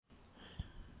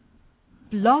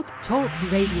Blog Talk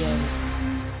Radio.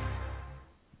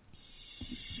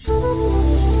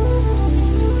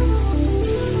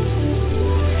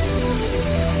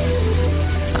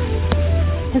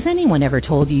 Has anyone ever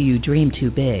told you you dream too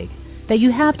big, that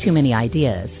you have too many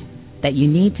ideas, that you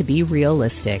need to be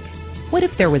realistic? What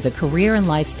if there was a career and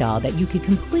lifestyle that you could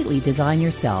completely design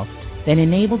yourself that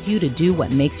enabled you to do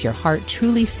what makes your heart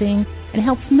truly sing and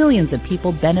helps millions of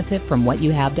people benefit from what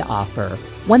you have to offer?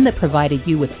 One that provided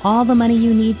you with all the money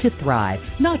you need to thrive,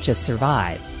 not just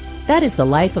survive. That is the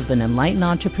life of an enlightened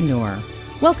entrepreneur.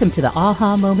 Welcome to the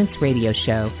Aha Moments radio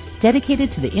show,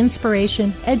 dedicated to the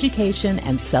inspiration, education,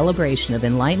 and celebration of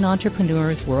enlightened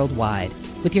entrepreneurs worldwide,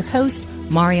 with your host,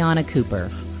 Mariana Cooper,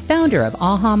 founder of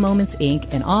Aha Moments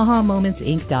Inc. and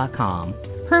AhaMomentsInc.com.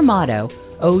 Her motto,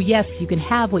 oh yes, you can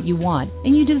have what you want,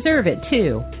 and you deserve it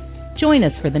too. Join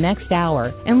us for the next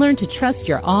hour and learn to trust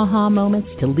your aha moments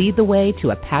to lead the way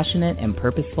to a passionate and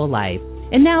purposeful life.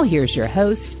 And now here's your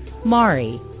host,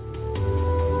 Mari.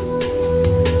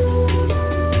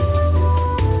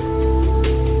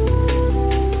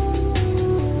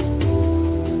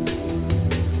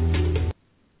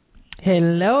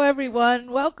 Hello,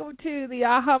 everyone. Welcome to the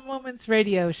Aha Moments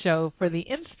radio show for the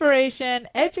inspiration,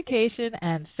 education,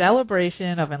 and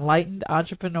celebration of enlightened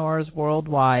entrepreneurs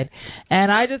worldwide.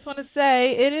 And I just want to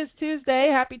say it is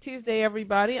Tuesday. Happy Tuesday,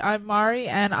 everybody. I'm Mari,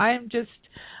 and I am just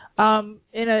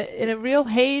in a real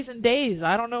haze and daze.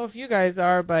 I don't know if you guys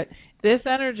are, but this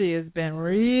energy has been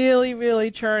really,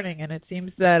 really churning, and it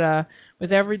seems that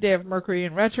with every day of Mercury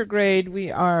in retrograde,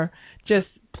 we are just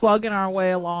plugging our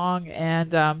way along,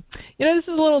 and this is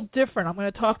a little different. I'm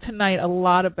going to talk tonight a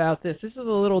lot about this. This is a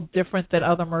little different than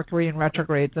other Mercury in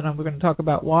retrogrades, and we're going to talk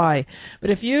about why. But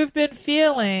if you've been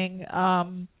feeling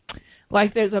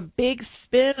like there's a big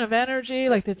spin of energy,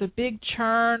 like there's a big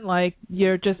churn, like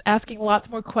you're just asking lots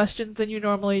more questions than you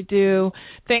normally do,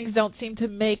 things don't seem to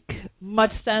make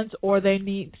much sense, or they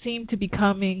seem to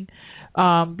becoming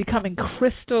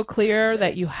crystal clear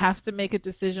that you have to make a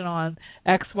decision on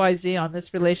X, Y, Z, on this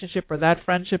relationship or that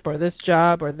friendship or this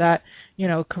job or that,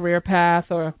 career path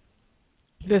or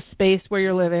this space where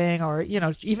you're living, or,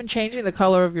 even changing the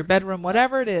color of your bedroom,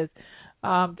 whatever it is.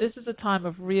 This is a time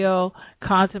of real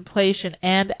contemplation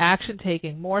and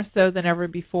action-taking, more so than ever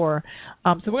before.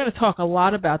 So we're going to talk a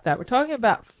lot about that. We're talking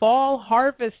about fall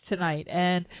harvest tonight,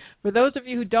 and for those of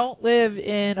you who don't live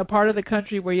in a part of the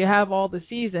country where you have all the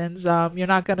seasons, you're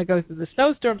not going to go through the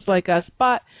snowstorms like us,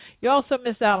 but you also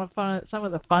miss out on some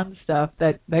of the fun stuff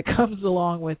that comes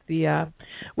along with the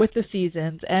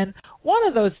seasons. And one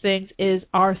of those things is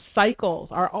our cycles,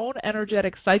 our own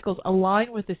energetic cycles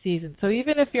align with the seasons. So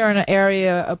even if you're in an area,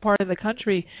 a part of the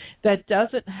country that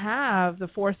doesn't have the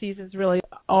four seasons really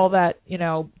all that,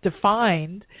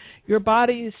 defined, your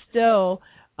body is still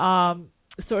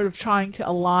sort of trying to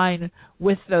align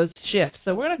with those shifts.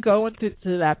 So we're going to go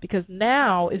into that, because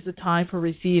now is the time for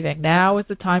receiving. Now is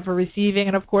the time for receiving,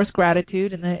 and of course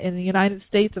gratitude. In the United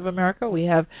States of America, we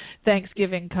have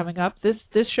Thanksgiving coming up. This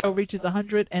show reaches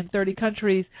 130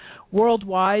 countries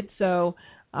worldwide. So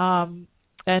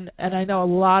and I know a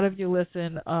lot of you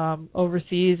listen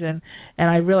overseas, and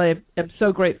I really am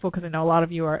so grateful, because I know a lot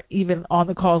of you are even on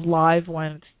the calls live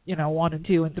when it's 1 and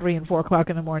 2 and 3 and 4 o'clock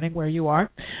in the morning where you are.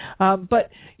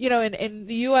 But in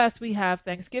the U.S. we have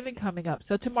Thanksgiving coming up.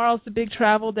 So tomorrow's the big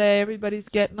travel day. Everybody's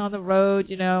getting on the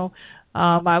road.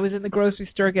 I was in the grocery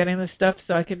store getting this stuff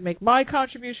so I could make my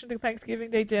contribution to Thanksgiving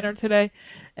Day dinner today.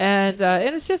 And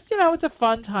it's just, it's a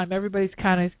fun time. Everybody's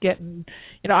kind of getting,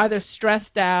 either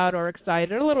stressed out or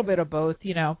excited, a little bit of both,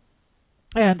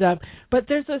 And but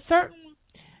there's a certain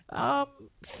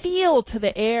feel to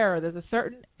the air. There's a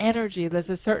certain energy. There's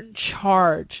a certain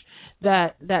charge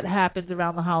that happens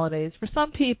around the holidays. For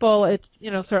some people, it's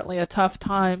certainly a tough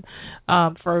time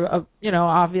for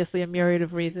obviously a myriad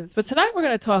of reasons. But tonight we're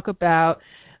going to talk about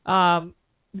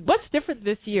what's different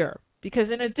this year,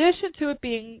 because in addition to it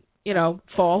being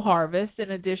fall harvest,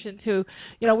 in addition to,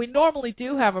 we normally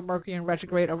do have a Mercury in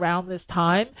retrograde around this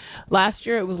time. Last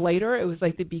year it was later. It was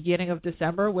like the beginning of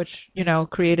December, which,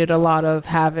 created a lot of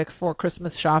havoc for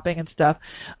Christmas shopping and stuff.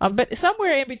 But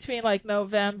somewhere in between like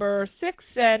November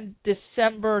 6th and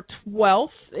December 12th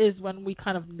is when we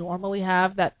kind of normally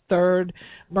have that third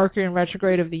Mercury in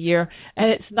retrograde of the year. And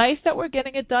it's nice that we're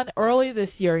getting it done early this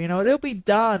year. It'll be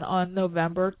done on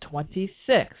November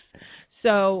 26th.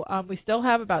 So we still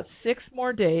have about 6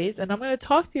 more days, and I'm going to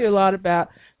talk to you a lot about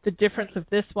the difference of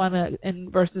this one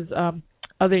versus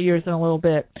other years in a little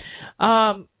bit.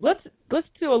 Let's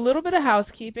do a little bit of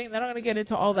housekeeping, then I'm going to get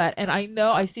into all that. And I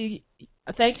know I see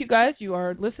thank you guys. You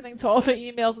are listening to all the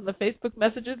emails and the Facebook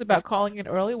messages about calling in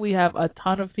early. We have a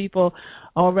ton of people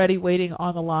already waiting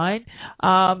on the line.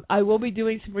 I will be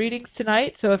doing some readings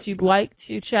tonight, so if you'd like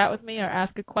to chat with me or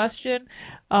ask a question,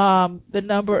 the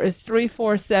number is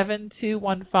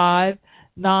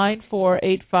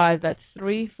 347-215-9485. That's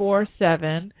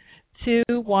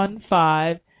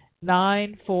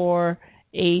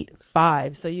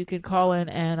 347-215-9485. So you can call in,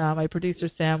 and my producer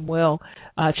Sam will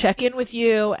check in with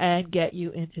you and get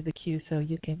you into the queue so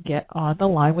you can get on the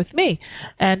line with me.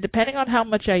 And depending on how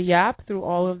much I yap through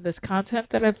all of this content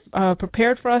that I've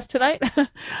prepared for us tonight,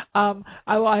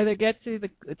 I will either get to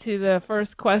the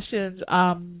first questions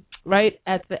right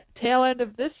at the tail end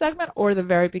of this segment or the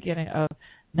very beginning of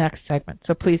next segment.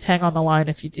 So please hang on the line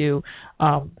if you do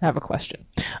have a question.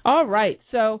 All right.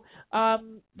 So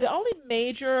the only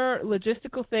major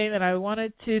logistical thing that I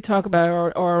wanted to talk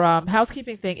about or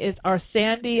housekeeping thing is our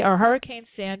Hurricane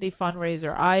Sandy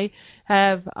fundraiser. I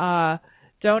have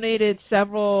donated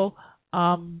several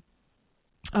angel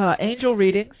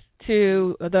readings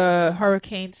to the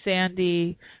Hurricane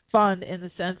Sandy fund in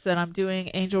the sense that I'm doing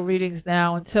angel readings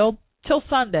now until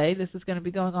Sunday. This is going to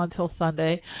be going on till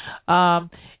Sunday. And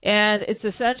it's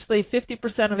essentially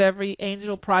 50% of every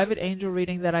private angel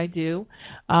reading that I do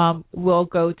will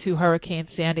go to Hurricane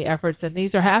Sandy efforts. And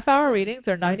these are half-hour readings.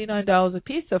 They're $99 a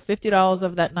piece, so $50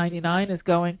 of that $99 is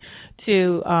going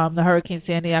to the Hurricane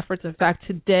Sandy efforts. In fact,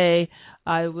 today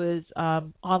I was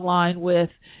online with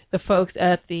the folks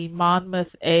at the Monmouth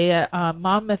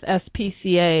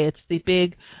SPCA. It's the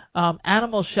big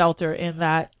animal shelter in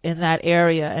that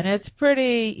area, and it's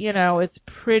pretty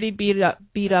beat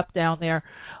up down there.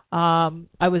 I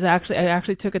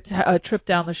actually took a trip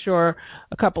down the shore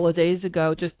a couple of days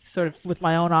ago, just sort of with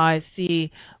my own eyes,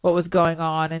 see what was going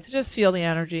on, and to just feel the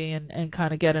energy and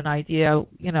kind of get an idea,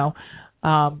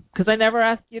 because I never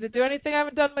asked you to do anything I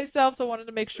haven't done myself, so I wanted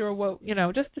to make sure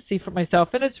just to see for myself.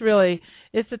 And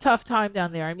it's a tough time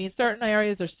down there. I mean, certain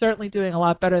areas are certainly doing a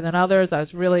lot better than others. I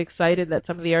was really excited that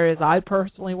some of the areas I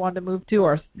personally wanted to move to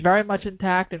are very much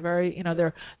intact and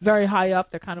they're very high up.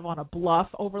 They're kind of on a bluff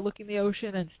overlooking the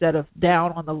ocean instead of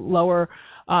down on the lower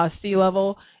sea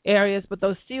level areas. But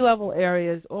those sea level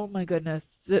areas, oh my goodness,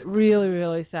 it's really,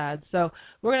 really sad. So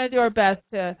we're going to do our best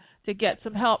to get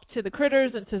some help to the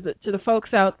critters and to the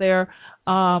folks out there.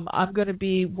 I'm going to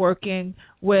be working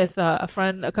with a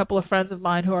couple of friends of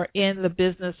mine who are in the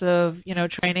business of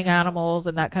training animals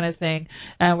and that kind of thing,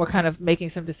 and we're kind of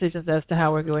making some decisions as to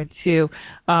how we're going to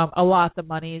allot the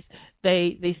monies.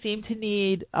 They seem to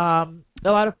need a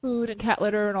lot of food and cat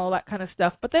litter and all that kind of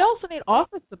stuff, but they also need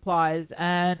office supplies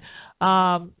and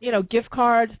gift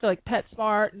cards to like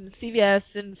PetSmart and CVS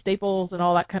and Staples and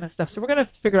all that kind of stuff. So we're going to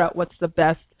figure out what's the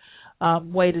best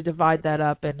way to divide that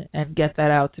up and get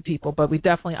that out to people. But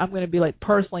I'm going to be like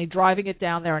personally driving it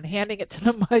down there and handing it to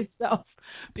them myself,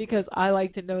 because I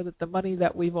like to know that the money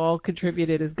that we've all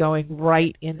contributed is going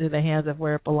right into the hands of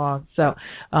where it belongs. So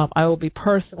I will be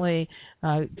personally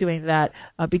doing that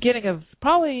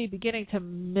beginning to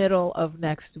middle of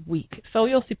next week. So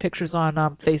you'll see pictures on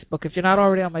Facebook. If you're not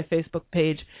already on my Facebook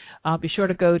page, be sure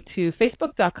to go to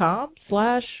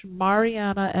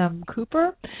facebook.com/Mariana M.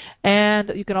 Cooper. And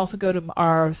you can also go to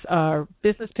our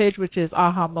business page, which is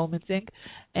Aha Moments Inc.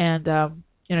 And,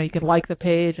 you can like the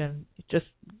page and just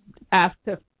ask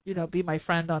to, be my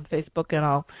friend on Facebook, and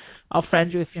I'll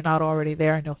friend you if you're not already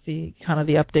there, and you'll see kind of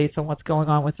the updates on what's going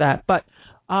on with that. But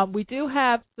we do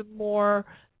have some more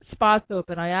spots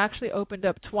open. I actually opened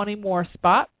up 20 more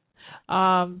spots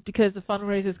because the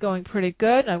fundraiser is going pretty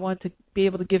good, and I want to be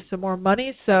able to give some more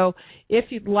money. So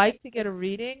if you'd like to get a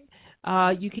reading,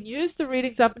 you can use the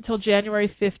readings up until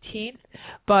January 15th,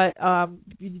 but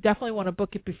you definitely want to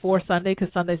book it before Sunday,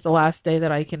 because Sunday's the last day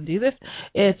that I can do this.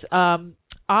 It's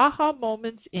Aha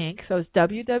Moments Inc., so it's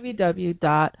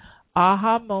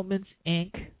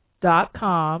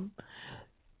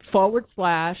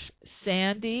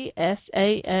www.ahamomentsinc.com/Sandy,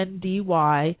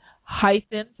 SANDY,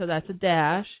 hyphen, so that's a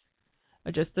dash,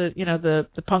 or just the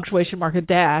punctuation mark, a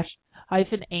dash,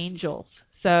 hyphen angels.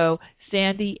 So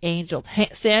Sandy Angels,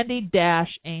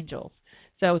 Sandy-Angels.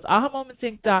 So it's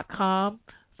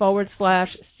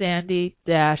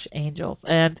ahamomentsinc.com/Sandy-Angels.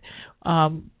 And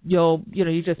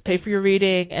you just pay for your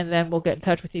reading, and then we'll get in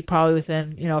touch with you probably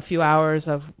within, a few hours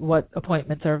of what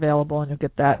appointments are available, and you'll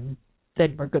get that, and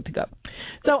then we're good to go.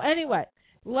 So anyway,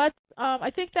 I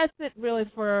think that's it really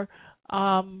for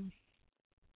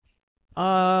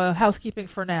housekeeping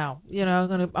for now.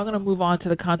 I'm gonna move on to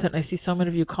the content. I see so many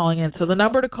of you calling in. So the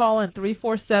number to call in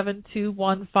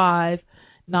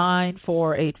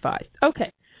 347-215-9485.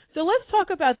 Okay. So let's talk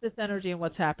about this energy and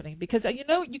what's happening, because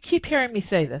you keep hearing me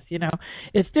say this.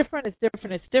 It's different, it's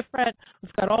different, it's different.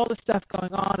 We've got all this stuff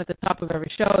going on at the top of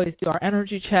every show. We do our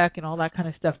energy check and all that kind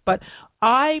of stuff. But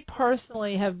I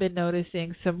personally have been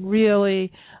noticing some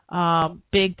really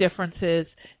big differences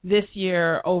this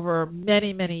year over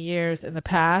many, many years in the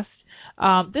past.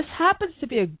 This happens to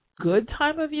be a good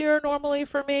time of year normally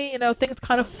for me. Things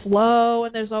kind of flow,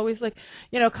 and there's always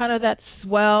kind of that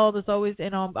swell. There's always,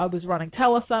 I was running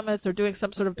telesummits or doing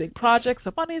some sort of big project,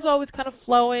 so money's always kind of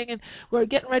flowing, and we're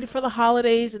getting ready for the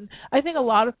holidays. And I think a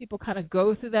lot of people kind of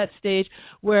go through that stage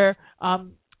where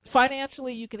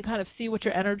financially you can kind of see what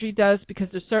your energy does, because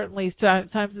there's certainly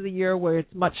times of the year where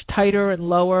it's much tighter and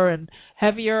lower and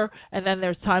heavier, and then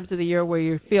there's times of the year where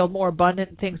you feel more abundant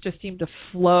and things just seem to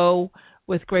flow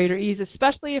with greater ease,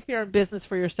 especially if you're in business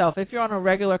for yourself. If you're on a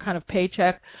regular kind of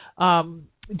paycheck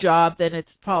job, then it's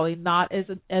probably not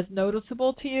as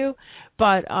noticeable to you.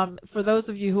 But for those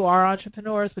of you who are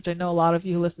entrepreneurs, which I know a lot of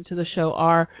you who listen to the show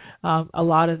are, a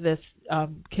lot of this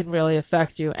can really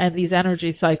affect you. And these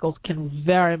energy cycles can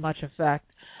very much affect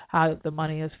how the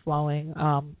money is flowing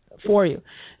for you.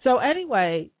 So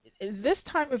anyway, this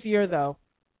time of year, though,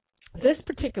 this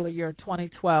particular year in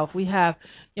 2012, we have,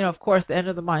 of course, the end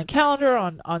of the Mayan calendar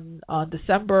on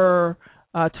December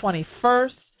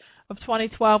 21st of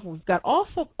 2012. We've got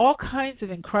also all kinds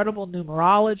of incredible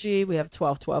numerology. We have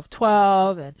 12, 12,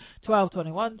 12, and 12,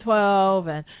 21, 12,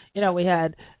 and we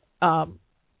had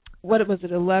what was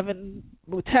it, 11,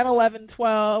 10, 11,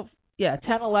 12. Yeah,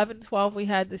 10, 11, 12 we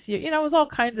had this year. It was all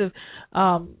kinds of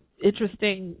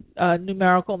interesting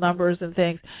numerical numbers and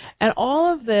things. And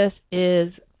all of this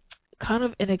is kind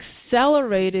of an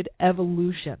accelerated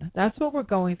evolution. That's what we're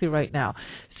going through right now.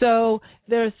 So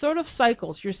there's sort of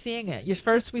cycles. You're seeing it.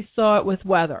 First we saw it with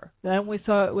weather. Then we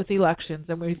saw it with elections.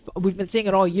 And we've been seeing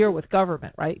it all year with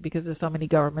government, right? Because there's so many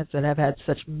governments that have had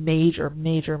such major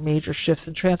shifts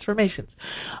and transformations.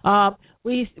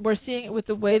 We're seeing it with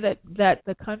the way that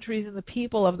the countries and the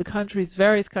people of the countries,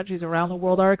 various countries around the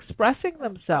world, are expressing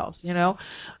themselves.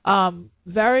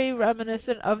 Very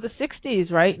reminiscent of the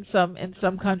 60s, right? In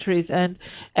some countries,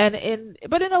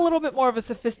 but in a little bit more of a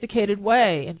sophisticated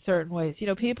way in certain ways.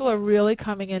 People are really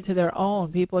coming into their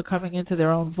own. People are coming into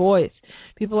their own voice.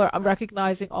 People are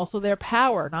recognizing also their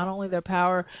power, not only their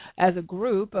power as a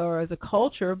group or as a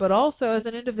culture, but also as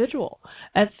an individual.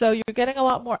 And so you're getting a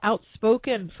lot more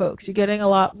outspoken folks. You're getting a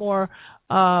lot more,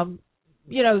 the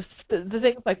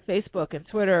things like Facebook and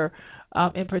Twitter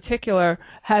in particular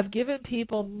have given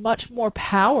people much more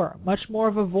power, much more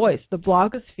of a voice. The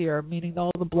blogosphere, meaning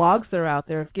all the blogs that are out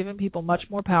there, have given people much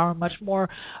more power, much more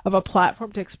of a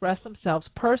platform to express themselves,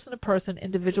 person to person,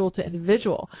 individual to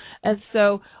individual. And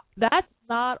so that's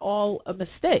not all a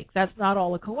mistake. That's not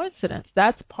all a coincidence.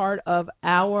 That's part of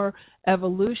our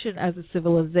evolution as a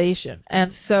civilization.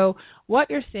 And so what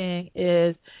you're seeing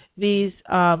is these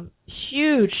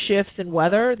huge shifts in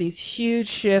weather, these huge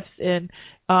shifts in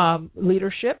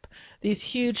leadership, these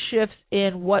huge shifts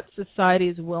in what society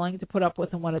is willing to put up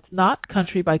with and what it's not,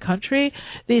 country by country,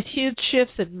 these huge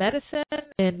shifts in medicine,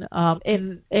 in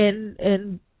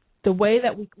the way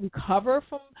that we recover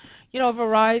from, a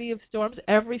variety of storms.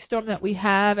 Every storm that we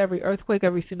have, every earthquake,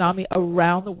 every tsunami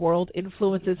around the world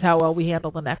influences how well we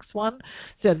handle the next one.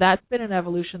 So that's been an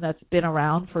evolution that's been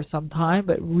around for some time,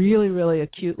 but really, really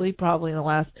acutely, probably in the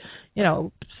last,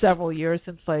 several years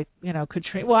since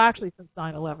Katrina. Well, actually since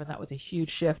 9/11, that was a huge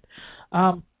shift.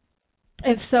 And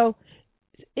so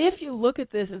if you look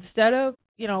at this, instead of,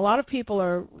 a lot of people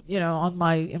are, in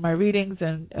my readings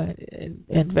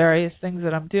and various things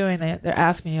that I'm doing, they're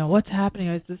asking me, what's happening?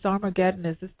 Is this Armageddon?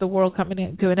 Is this the world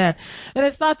coming to an end? And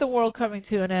it's not the world coming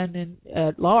to an end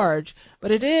at large, but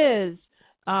it is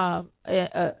a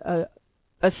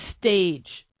stage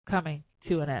coming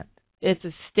to an end. It's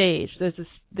a stage.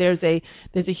 There's a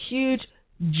huge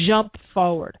jump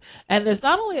forward, and there's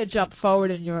not only a jump forward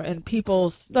in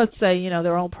people's, let's say,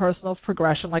 their own personal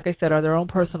progression, like I said, or their own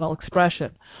personal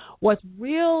expression. What's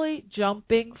really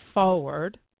jumping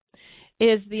forward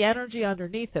is the energy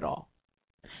underneath it all.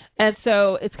 And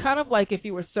so it's kind of like if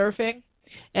you were surfing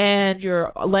and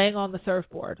you're laying on the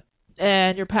surfboard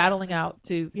and you're paddling out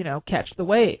to catch the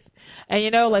wave.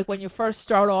 And like when you first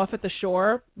start off at the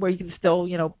shore, where you can still,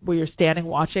 where you're standing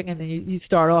watching, and then you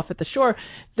start off at the shore,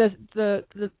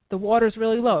 the water's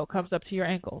really low. It comes up to your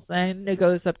ankles, and it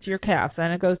goes up to your calves,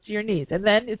 and it goes to your knees, and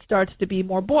then it starts to be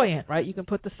more buoyant, right? You can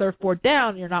put the surfboard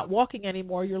down. You're not walking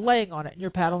anymore. You're laying on it, and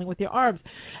you're paddling with your arms,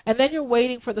 and then you're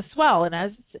waiting for the swell. And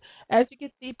as you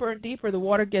get deeper and deeper, the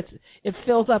water it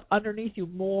fills up underneath you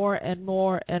more and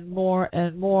more and more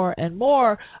and more and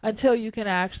more until you can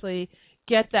actually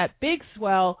get that big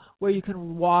swell where you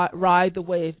can ride the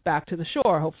waves back to the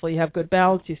shore. Hopefully you have good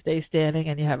balance, you stay standing,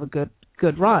 and you have a good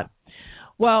run.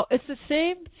 Well, it's the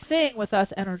same thing with us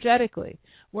energetically.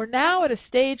 We're now at a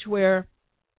stage where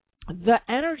the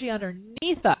energy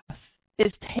underneath us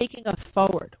is taking us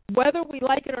forward. Whether we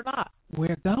like it or not,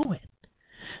 we're going.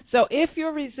 So if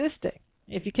you're resisting,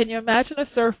 can you imagine a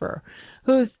surfer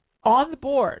who's on the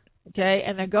board, okay,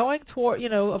 and they're going toward,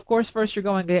 of course, first you're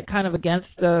going kind of against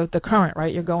the current,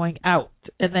 right? You're going out,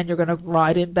 and then you're going to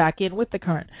ride back in with the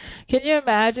current. Can you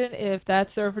imagine if that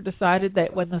surfer decided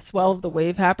that when the swell of the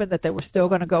wave happened that they were still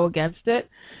going to go against it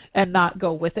and not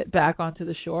go with it back onto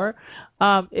the shore?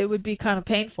 It would be kind of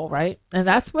painful, right? And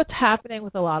that's what's happening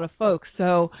with a lot of folks.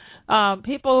 So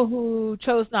people who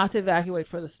chose not to evacuate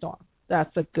for the storm,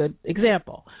 that's a good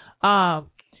example.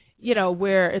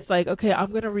 Where it's like, okay,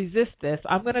 I'm going to resist this.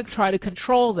 I'm going to try to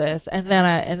control this, and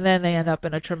then they end up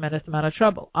in a tremendous amount of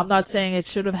trouble. I'm not saying it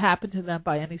should have happened to them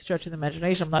by any stretch of the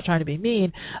imagination. I'm not trying to be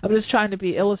mean. I'm just trying to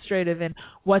be illustrative in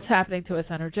what's happening to us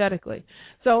energetically.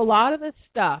 So a lot of this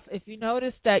stuff, if you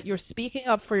notice that you're speaking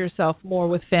up for yourself more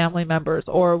with family members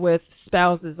or with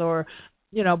spouses or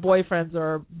boyfriends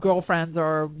or girlfriends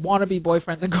or wannabe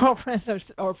boyfriends and girlfriends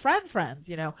or friends,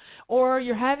 or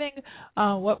you're having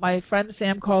what my friend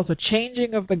Sam calls a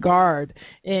changing of the guard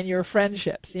in your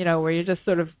friendships, where you're just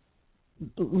sort of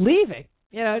leaving,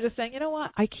 just saying,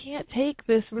 what, I can't take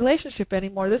this relationship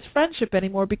anymore, this friendship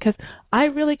anymore, because I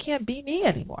really can't be me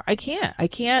anymore. I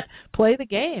can't play the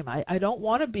game. I don't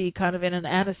want to be kind of in an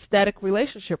anesthetic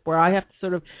relationship where I have to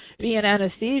sort of be in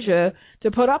anesthesia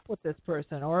to put up with this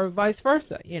person or vice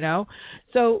versa,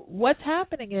 So what's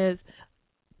happening is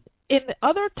in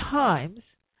other times,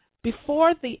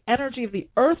 before the energy of the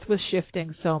earth was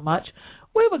shifting so much,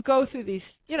 we would go through these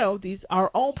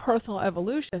our own personal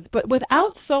evolutions, but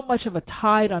without so much of a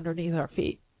tide underneath our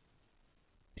feet.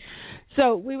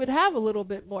 So we would have a little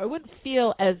bit more. It wouldn't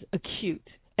feel as acute,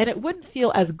 and it wouldn't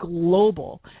feel as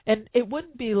global, and it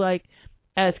wouldn't be like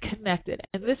as connected.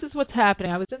 And this is what's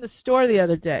happening. I was in the store the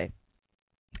other day,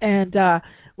 and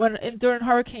during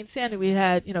Hurricane Sandy, we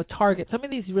had Target, some of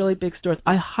these really big stores.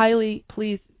 I highly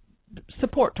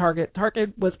support Target.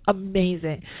 Target was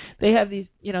amazing. They have these,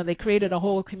 they created a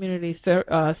whole community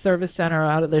service center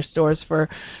out of their stores for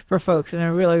folks, and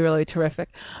they're really, really terrific.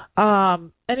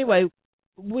 Anyway,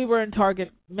 we were in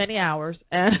Target many hours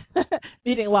and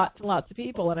meeting lots and lots of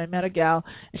people, and I met a gal,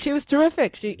 and she was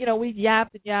terrific. She, we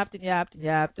yapped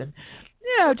and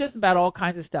just about all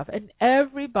kinds of stuff. And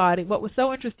everybody, what was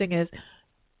so interesting is,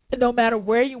 no matter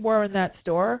where you were in that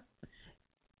store,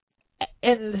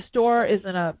 and the store is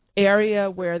in a area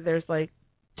where there's like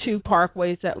 2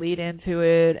 parkways that lead into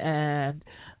it, and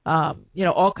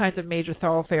all kinds of major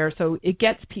thoroughfares. So it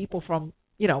gets people from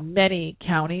many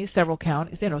counties, several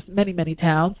counties, many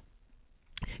towns.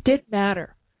 Didn't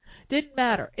matter.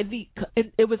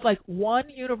 It was like one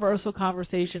universal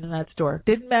conversation in that store.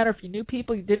 Didn't matter if you knew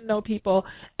people, you didn't know people.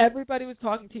 Everybody was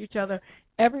talking to each other.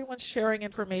 Everyone's sharing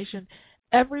information.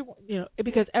 Everyone,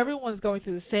 because everyone's going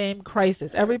through the same crisis.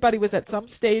 Everybody was at some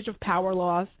stage of power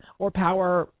loss or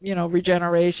power,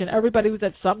 regeneration. Everybody was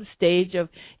at some stage of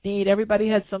need. Everybody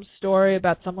had some story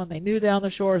about someone they knew down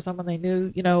the shore, or someone they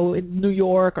knew, in New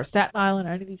York or Staten Island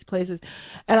or any of these places.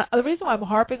 And the reason why I'm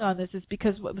harping on this is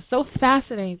because what was so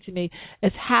fascinating to me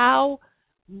is how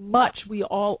much we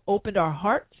all opened our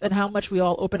hearts and how much we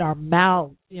all opened our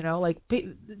mouths, there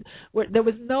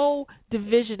was no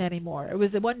division anymore. It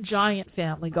was one giant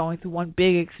family going through one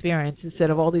big experience instead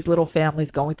of all these little families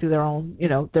going through their own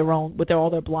with all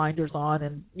their blinders on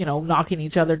and, knocking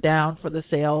each other down for the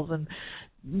sales and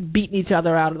beating each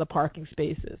other out of the parking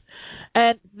spaces.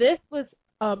 And this was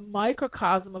a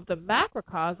microcosm of the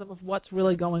macrocosm of what's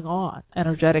really going on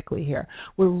energetically here.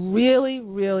 We're really,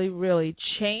 really, really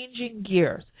changing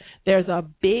gears. There's a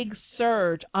big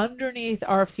surge underneath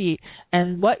our feet,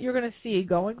 and what you're going to see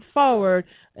going forward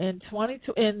in towards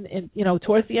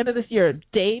the end of this year,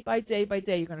 day by day by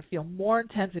day, you're going to feel more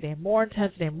intensity and more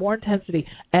intensity and more intensity,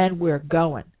 and we're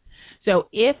going. So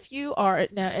if you are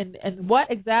now, and what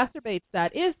exacerbates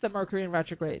that is the Mercury in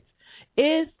retrogrades,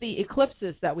 is the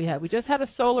eclipses that we had. We just had a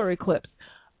solar eclipse.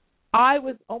 I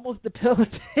was almost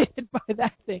debilitated by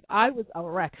that thing. I was a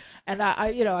wreck. And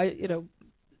I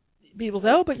people say,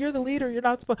 "Oh, but you're the leader. You're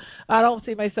not supposed." I don't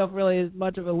see myself really as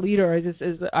much of a leader.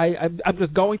 I'm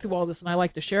just going through all this, and I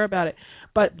like to share about it.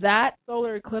 But that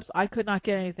solar eclipse, I could not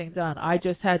get anything done. I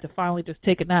just had to finally just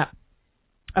take a nap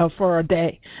for a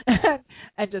day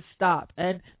and just stop.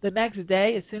 And the next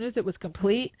day, as soon as it was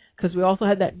complete, because we also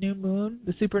had that new moon,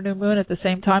 the super new moon at the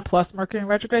same time, plus Mercury in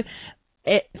retrograde,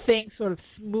 things sort of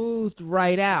smoothed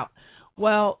right out.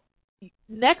 Well,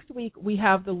 next week we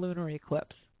have the lunar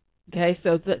eclipse. Okay,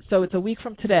 so it's a week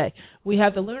from today. We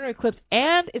have the lunar eclipse,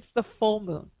 and it's the full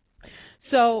moon.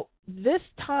 So this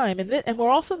time, and we're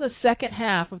also in the second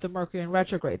half of the Mercury in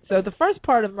retrograde. So the first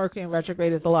part of Mercury in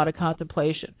retrograde is a lot of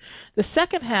contemplation. The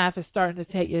second half is starting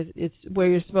to it's where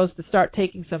you're supposed to start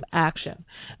taking some action.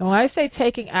 And when I say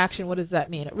taking action, what does that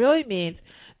mean? It really means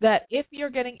that if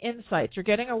you're getting insights, you're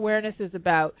getting awarenesses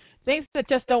about things that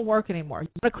just don't work anymore. You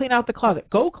want to clean out the closet.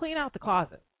 Go clean out the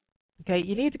closet. Okay,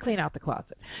 you need to clean out the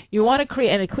closet. You want to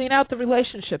clean out the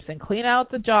relationships and clean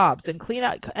out the jobs and clean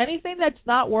out anything that's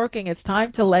not working. It's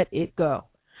time to let it go,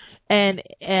 and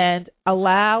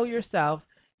allow yourself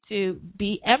to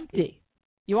be empty.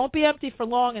 You won't be empty for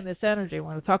long in this energy.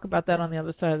 We're going to talk about that on the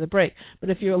other side of the break. But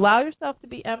if you allow yourself to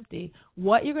be empty,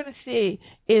 what you're going to see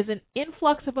is an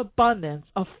influx of abundance,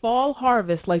 a fall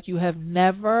harvest like you have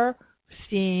never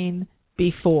seen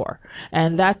before.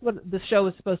 And that's what the show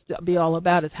is supposed to be all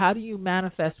about, is how do you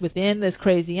manifest within this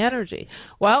crazy energy?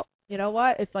 Well, you know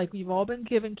what? It's like you've all been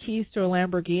given keys to a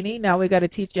Lamborghini. Now we got to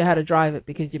teach you how to drive it,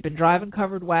 because you've been driving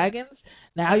covered wagons.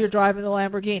 Now you're driving the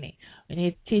Lamborghini. We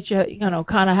need to teach you,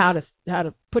 kind of how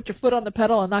to put your foot on the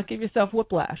pedal and not give yourself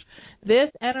whiplash. This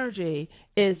energy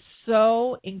is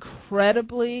so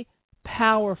incredibly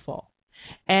powerful.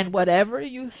 And whatever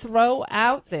you throw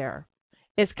out there,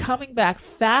 it's coming back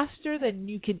faster than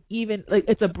you can even,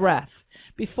 it's a breath.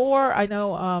 Before, I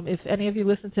know if any of you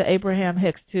listen to Abraham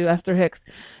Hicks, to Esther Hicks,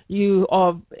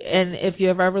 and if you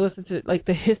have ever listened to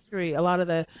the history, a lot of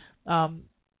the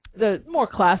more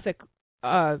classic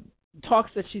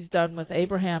talks that she's done with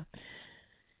Abraham,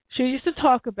 she used to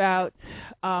talk about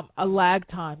a lag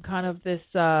time, kind of this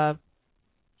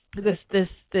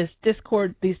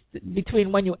discord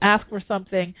between when you ask for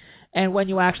something and when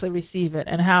you actually receive it,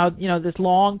 and how this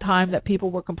long time that people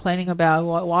were complaining about,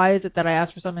 why is it that I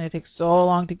asked for something that takes so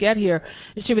long to get here?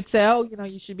 And she would say,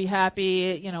 you should be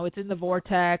happy, it's in the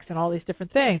vortex and all these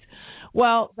different things.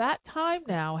 Well, that time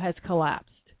now has collapsed.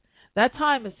 That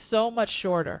time is so much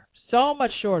shorter.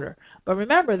 But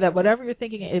remember that whatever you're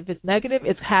thinking, if it's negative,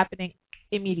 it's happening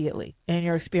immediately in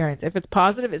your experience. If it's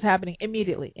positive, it's happening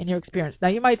immediately in your experience. Now,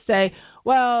 you might say,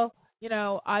 well,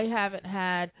 I haven't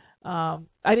had,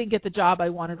 I didn't get the job I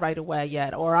wanted right away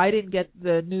yet, or I didn't get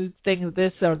the new thing,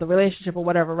 this, or the relationship or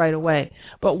whatever right away.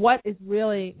 But what is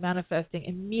really manifesting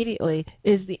immediately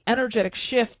is the energetic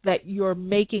shift that you're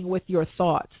making with your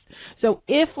thoughts. So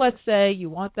if, let's say, you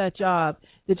want that job,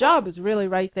 the job is really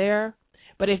right there,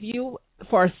 but if you,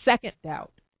 for a second,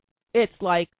 doubt, it's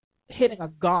like hitting a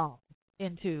gong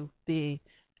into the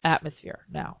atmosphere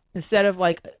now. Instead of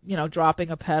dropping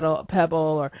a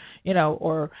pebble or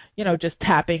just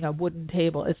tapping a wooden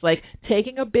table, it's like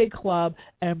taking a big club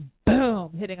and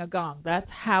boom, hitting a gong. That's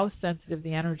how sensitive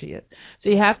the energy is. So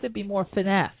you have to be more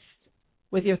finessed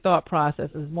with your thought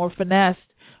processes, more finessed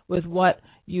with what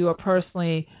you are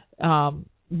personally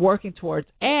working towards.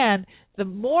 And the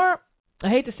more, I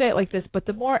hate to say it like this, but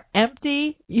the more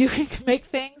empty you can make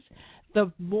things,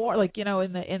 the more, in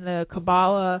the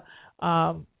Kabbalah,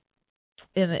 I'm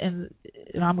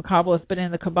a Kabbalist, but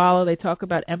in the Kabbalah they talk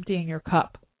about emptying your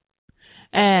cup.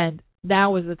 And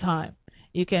now is the time.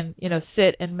 You can,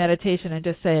 sit in meditation and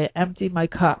just say, empty my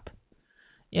cup.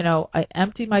 I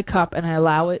empty my cup and I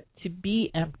allow it to be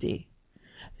empty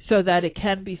so that it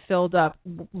can be filled up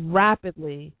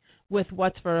rapidly with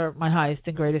what's for my highest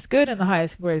and greatest good and the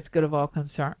highest and greatest good of all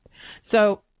concerned.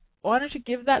 So why don't you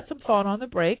give that some thought on the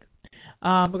break?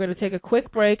 We're going to take a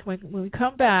quick break. When we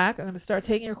come back, I'm going to start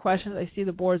taking your questions. I see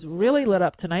the board's really lit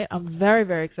up tonight. I'm very,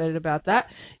 very excited about that.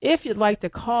 If you'd like to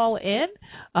call in,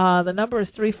 the number is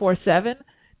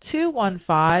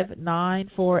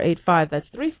 347-215-9485. That's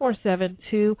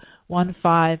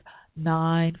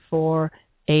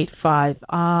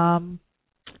 347-215-9485.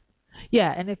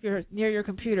 Yeah, and if you're near your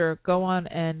computer, go on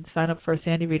and sign up for a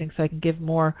Sandy reading so I can give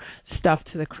more stuff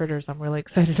to the critters. I'm really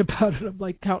excited about it. I'm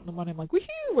counting the money. I'm woohoo!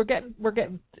 We're getting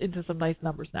into some nice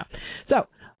numbers now. So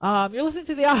you're listening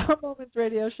to the Aha Moments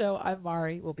Radio Show. I'm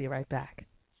Mari. We'll be right back.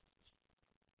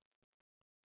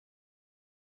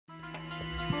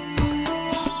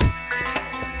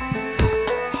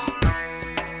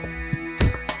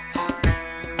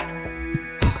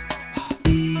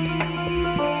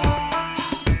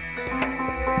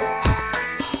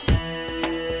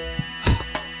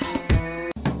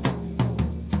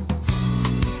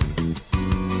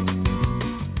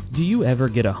 Do you ever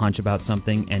get a hunch about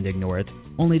something and ignore it,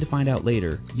 only to find out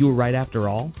later you were right after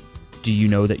all? Do you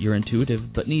know that you're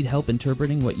intuitive but need help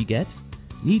interpreting what you get?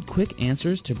 Need quick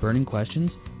answers to burning questions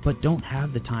but don't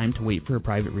have the time to wait for a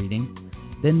private reading?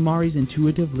 Then Mari's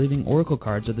Intuitive Living Oracle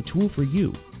cards are the tool for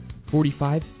you.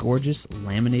 45 gorgeous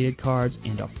laminated cards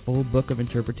and a full book of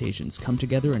interpretations come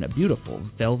together in a beautiful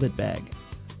velvet bag.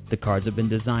 The cards have been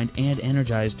designed and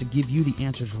energized to give you the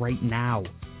answers right now.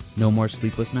 No more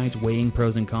sleepless nights weighing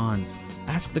pros and cons.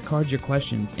 Ask the cards your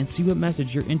questions and see what message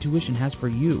your intuition has for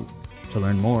you. To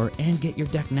learn more and get your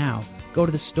deck now, go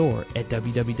to the store at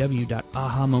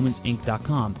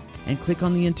www.ahamomentsinc.com and click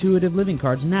on the Intuitive Living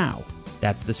cards now.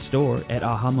 That's the store at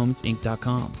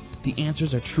ahamomentsinc.com. The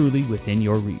answers are truly within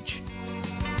your reach.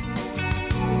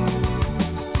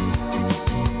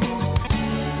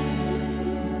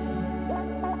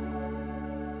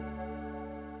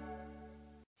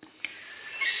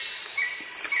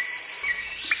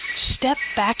 Step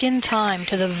back in time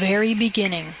to the very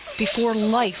beginning, before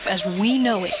life as we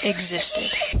know it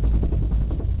existed.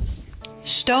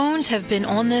 Stones have been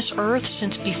on this earth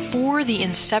since before the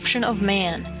inception of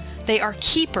man. They are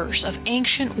keepers of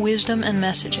ancient wisdom and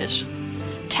messages.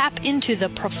 Tap into the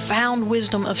profound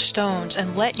wisdom of stones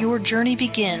and let your journey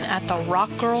begin at the Rock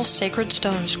Girl Sacred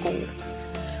Stone School.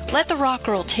 Let the Rock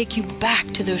Girl take you back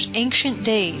to those ancient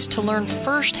days to learn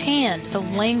firsthand the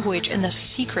language and the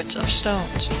secrets of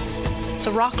stones.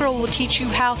 The Rock Girl will teach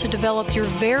you how to develop your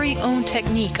very own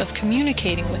technique of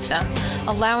communicating with them,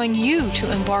 allowing you to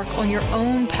embark on your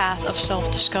own path of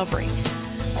self-discovery.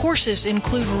 Courses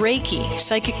include Reiki,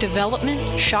 psychic development,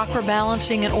 chakra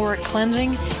balancing and auric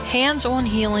cleansing, hands-on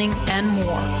healing, and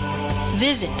more.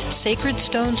 Visit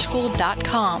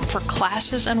sacredstoneschool.com for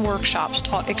classes and workshops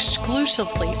taught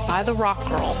exclusively by the Rock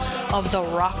Girl of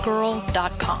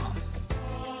therockgirl.com.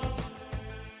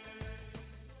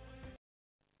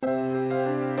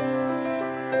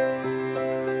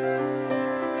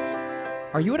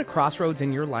 Are you at a crossroads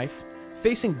in your life,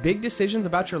 facing big decisions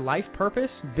about your life purpose,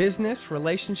 business,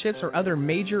 relationships, or other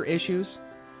major issues?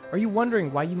 Are you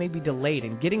wondering why you may be delayed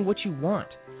in getting what you want?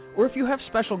 Or if you have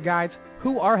special guides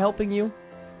who are helping you?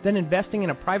 Then investing in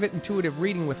a private intuitive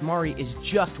reading with Mari is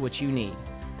just what you need.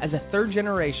 As a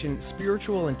third-generation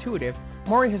spiritual intuitive,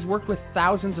 Mari has worked with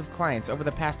thousands of clients over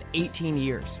the past 18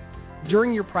 years.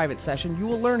 During your private session, you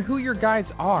will learn who your guides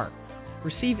are,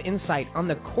 receive insight on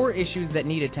the core issues that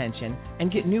need attention,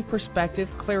 and get new perspective,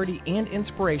 clarity, and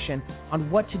inspiration on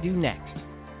what to do next.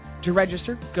 To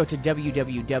register, go to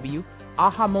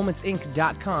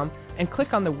www.ahamomentsinc.com and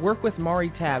click on the Work with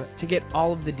Mari tab to get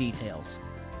all of the details.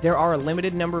 There are a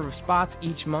limited number of spots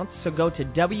each month, so go to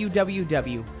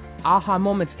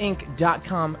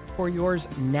www.ahamomentsinc.com for yours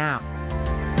now.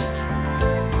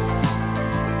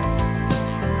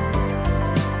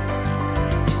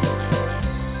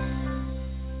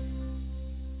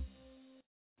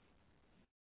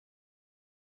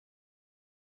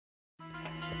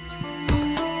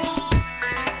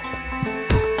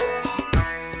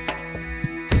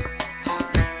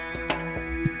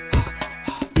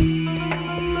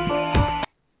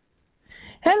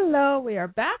 Hello, we are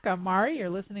back. I'm Mari. You're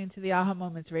listening to the Aha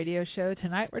Moments radio show.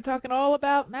 Tonight we're talking all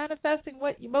about manifesting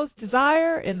what you most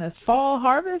desire in this fall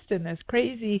harvest, in this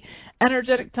crazy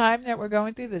energetic time that we're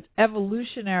going through, this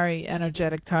evolutionary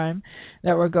energetic time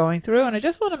that we're going through. And I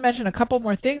just want to mention a couple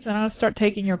more things, and I'll start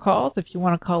taking your calls. If you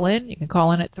want to call in, you can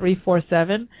call in at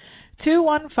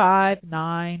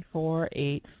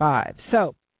 347-215-9485.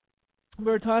 So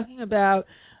we're talking about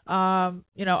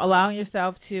allowing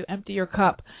yourself to empty your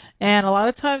cup. And a lot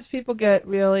of times people get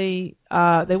really,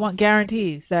 they want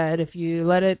guarantees that if you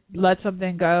let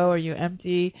something go or you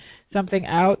empty something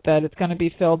out, that it's going to be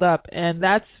filled up. And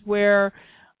that's where,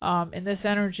 in this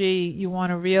energy, you want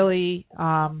to really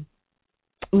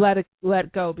let it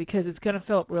go, because it's going to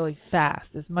fill up really fast.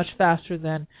 It's much faster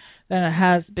than it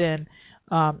has been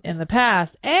in the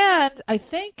past. And I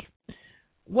think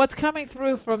what's coming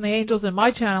through from the angels in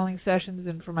my channeling sessions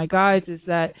and from my guides is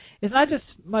that it's not just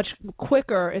much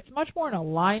quicker, it's much more in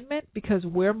alignment, because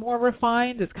we're more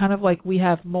refined. It's kind of like we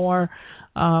have more,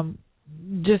 more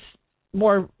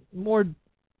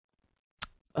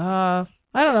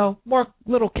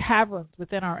little caverns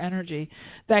within our energy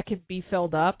that can be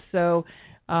filled up. So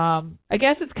I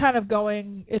guess it's kind of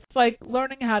it's like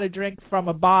learning how to drink from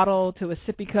a bottle to a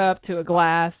sippy cup to a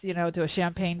glass, to a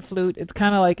champagne flute. It's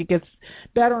kind of like it gets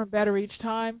better and better each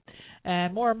time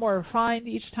and more refined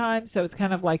each time. So it's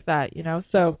kind of like that,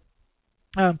 So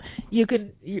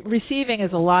receiving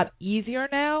is a lot easier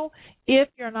now if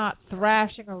you're not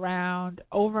thrashing around,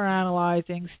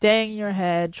 overanalyzing, staying in your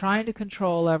head, trying to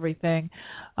control everything.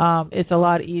 It's a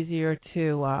lot easier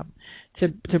to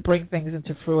bring things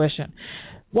into fruition.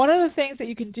 One of the things that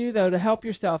you can do, though, to help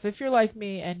yourself, if you're like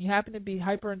me and you happen to be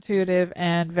hyper-intuitive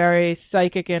and very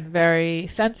psychic and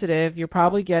very sensitive, you're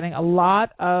probably getting a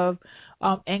lot of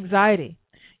anxiety.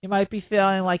 You might be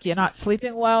feeling like you're not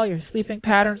sleeping well, your sleeping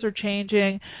patterns are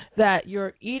changing, that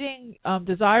your eating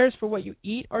desires for what you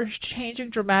eat are changing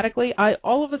dramatically. I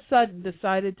all of a sudden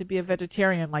decided to be a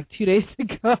vegetarian like 2 days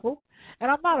ago.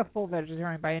 And I'm not a full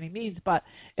vegetarian by any means, but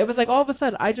it was like all of a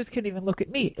sudden I just couldn't even look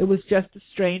at meat. It was just the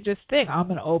strangest thing.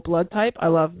 I'm an O blood type. I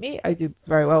love meat. I do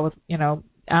very well with,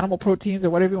 animal proteins or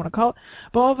whatever you want to call it.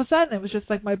 But all of a sudden it was just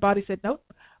like my body said, nope.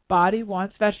 Body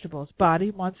wants vegetables.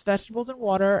 Body wants vegetables and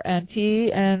water and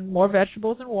tea and more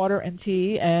vegetables and water and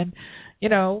tea and,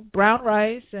 brown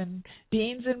rice and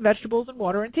beans and vegetables and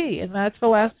water and tea. And that's the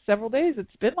last several days.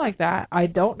 It's been like that. I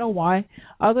don't know why.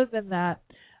 Other than that,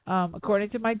 according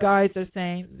to my guides, they're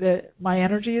saying that my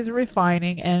energy is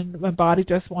refining and my body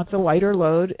just wants a lighter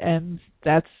load, and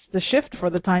that's the shift for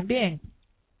the time being.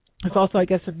 There's also, I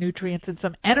guess, some nutrients and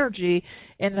some energy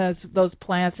in those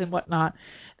plants and whatnot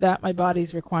that my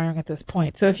body's requiring at this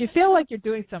point. So if you feel like you're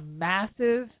doing some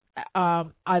massive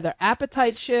either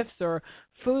appetite shifts or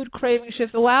food craving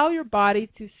shifts, allow your body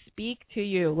to speak to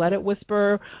you. Let it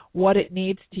whisper what it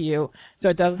needs to you so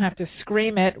it doesn't have to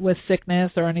scream it with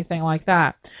sickness or anything like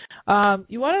that.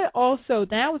 You want to also,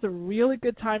 now is a really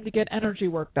good time to get energy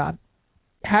work done.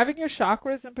 Having your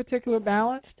chakras in particular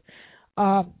balanced,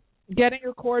 getting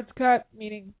your cords cut,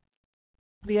 meaning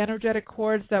the energetic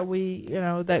cords that we,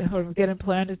 that sort of get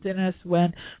implanted in us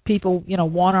when people,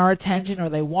 want our attention or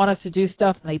they want us to do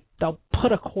stuff, and they'll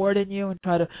put a cord in you and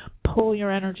try to pull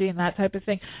your energy and that type of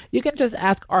thing. You can just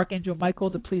ask Archangel Michael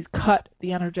to please cut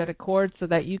the energetic cords so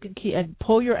that you can keep and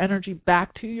pull your energy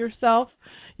back to yourself.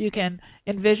 You can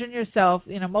envision yourself,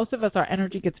 most of us, our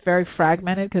energy gets very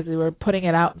fragmented because we're putting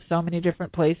it out in so many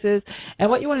different places. And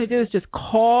what you want to do is just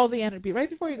call the energy. Right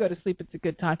before you go to sleep, it's a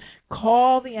good time.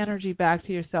 Call the energy back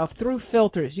to yourself through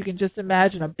filters. You can just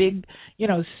imagine a big,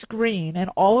 screen, and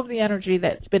all of the energy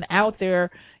that's been out there,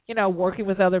 working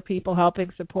with other people, helping,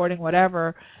 supporting,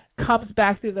 whatever, comes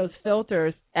back through those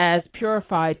filters as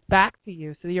purified back to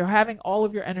you. So you're having all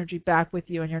of your energy back with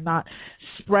you and you're not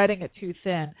spreading it too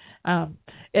thin.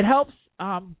 It helps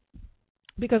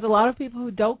because a lot of people who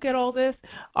don't get all this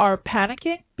are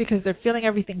panicking because they're feeling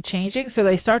everything changing, so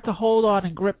they start to hold on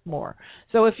and grip more.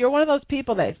 So if you're one of those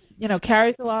people that,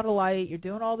 carries a lot of light, you're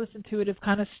doing all this intuitive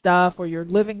kind of stuff, or you're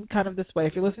living kind of this way,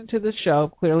 if you're listening to this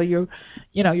show, clearly you're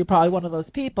probably one of those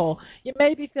people. You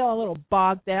may be feeling a little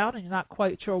bogged down and you're not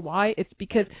quite sure why. It's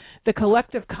because the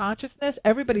collective consciousness,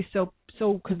 everybody's so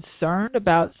concerned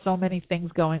about so many things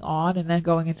going on, and then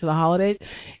going into the holidays,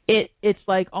 it's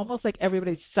like almost like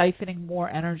everybody's siphoning more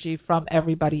energy from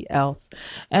everybody else.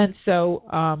 And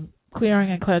so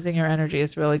clearing and cleansing your energy is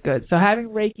really good. So having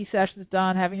Reiki sessions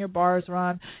done, having your bars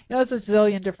run, there's a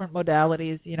zillion different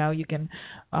modalities. You can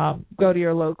go to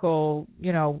your local,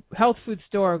 health food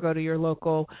store, or go to your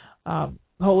local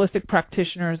holistic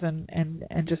practitioners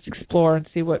and just explore and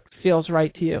see what feels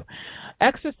right to you.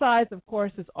 Exercise, of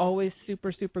course, is always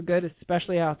super, super good,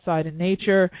 especially outside in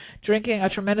nature. Drinking a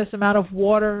tremendous amount of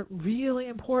water, really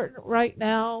important right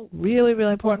now. Really,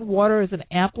 really important. Water is an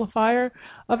amplifier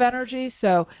of energy,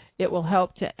 so it will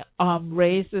help to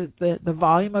raise the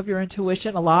volume of your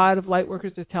intuition. A lot of light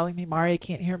workers are telling me, Mari, I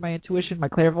can't hear my intuition. My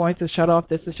clairvoyance is shut off.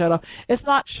 This is shut off. It's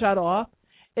not shut off.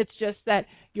 It's just that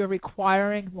you're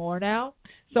requiring more now.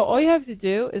 So all you have to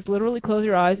do is literally close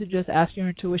your eyes and just ask your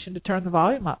intuition to turn the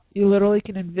volume up. You literally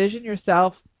can envision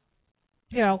yourself,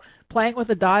 playing with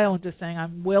a dial and just saying,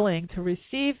 I'm willing to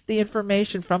receive the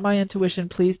information from my intuition.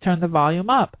 Please turn the volume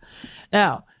up.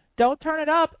 Now, don't turn it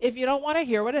up if you don't want to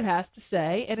hear what it has to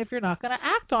say and if you're not going to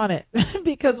act on it.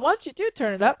 Because once you do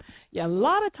turn it up, a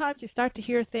lot of times you start to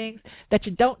hear things that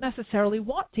you don't necessarily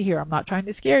want to hear. I'm not trying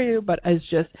to scare you, but it's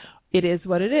just, it is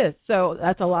what it is. So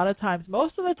that's a lot of times.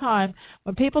 Most of the time,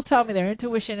 when people tell me their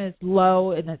intuition is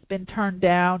low and it's been turned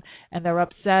down and they're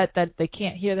upset that they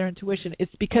can't hear their intuition,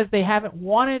 it's because they haven't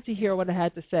wanted to hear what it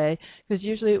had to say, because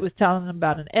usually it was telling them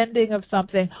about an ending of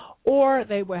something, or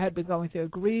they had been going through a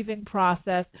grieving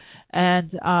process,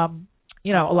 and a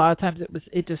lot of times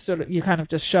it just sort of, you kind of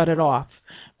just shut it off.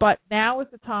 But now is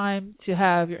the time to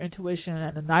have your intuition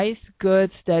at a nice,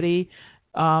 good, steady,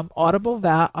 audible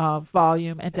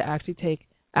volume, and to actually take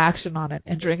action on it.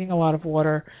 And drinking a lot of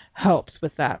water helps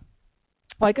with that.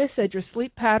 Like I said, your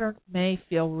sleep pattern may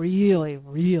feel really,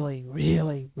 really,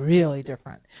 really, really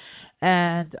different.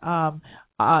 And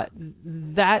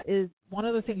that is one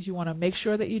of the things you want to make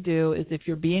sure that you do is if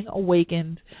you're being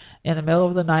awakened in the middle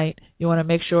of the night, you want to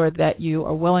make sure that you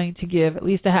are willing to give at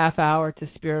least a half hour to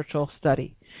spiritual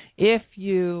study. If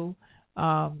you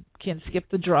can skip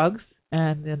the drugs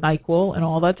and the NyQuil and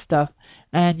all that stuff,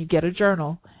 and you get a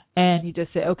journal, and you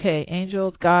just say, okay,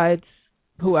 angels, guides,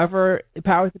 whoever, the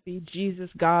powers that be, Jesus,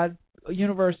 God,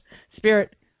 universe,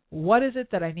 spirit, what is it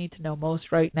that I need to know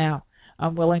most right now?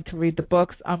 I'm willing to read the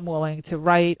books. I'm willing to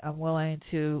write. I'm willing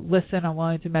to listen. I'm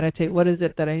willing to meditate. What is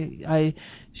it that I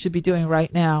should be doing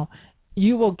right now?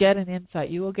 You will get an insight.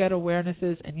 You will get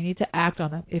awarenesses, and you need to act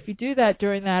on them. If you do that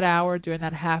during that hour, during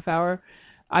that half hour,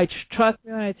 I trust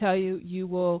me when I tell you, you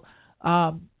will,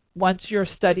 once your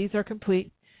studies are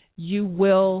complete, you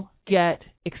will get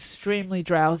extremely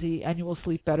drowsy and you will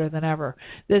sleep better than ever.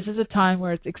 This is a time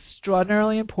where it's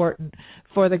extraordinarily important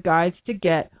for the guides to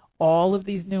get all of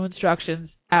these new instructions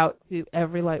out to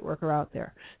every light worker out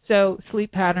there. So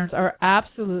sleep patterns are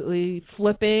absolutely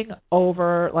flipping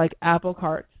over like apple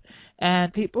carts,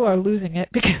 and people are losing it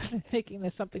because they're thinking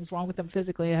that something's wrong with them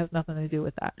physically. It has nothing to do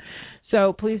with that.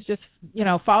 So please just,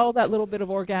 follow that little bit of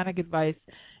organic advice,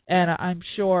 and I'm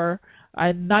sure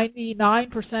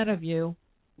 99% of you'll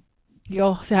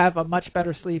have a much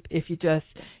better sleep if you just,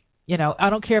 I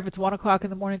don't care if it's 1 o'clock in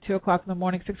the morning, 2 o'clock in the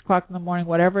morning, 6 o'clock in the morning,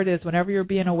 whatever it is, whenever you're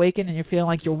being awakened and you're feeling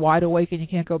like you're wide awake and you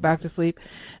can't go back to sleep,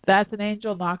 that's an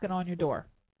angel knocking on your door.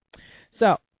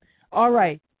 So, all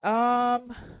right.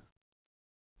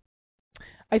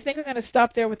 I think I'm going to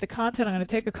stop there with the content. I'm going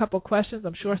to take a couple questions.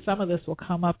 I'm sure some of this will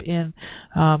come up in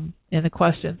the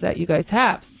questions that you guys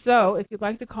have. So if you'd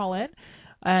like to call in,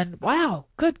 and wow,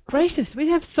 good gracious, we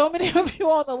have so many of you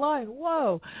on the line.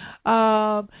 Whoa.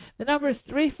 The number is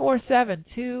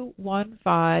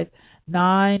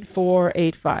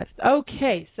 347-215-9485.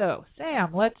 Okay, so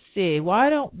Sam, let's see. Why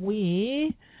don't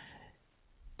we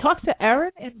talk to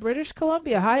Erin in British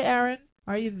Columbia. Hi, Erin.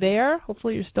 Are you there?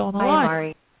 Hopefully you're still on the line. Hi,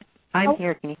 Mari. I'm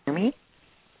here. Can you hear me?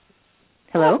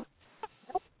 Hello?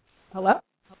 Hello?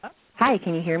 Hi,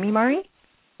 can you hear me, Mari?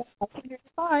 I can hear you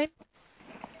fine.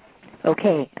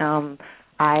 Okay.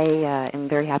 I am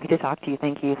very happy to talk to you.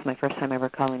 Thank you. It's my first time ever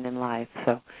calling in live.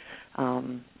 So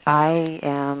I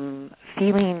am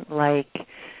feeling like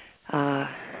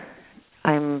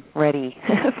I'm ready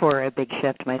for a big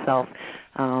shift myself.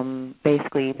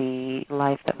 Basically, the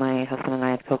life that my husband and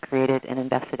I had co-created and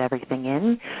invested everything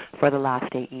in for the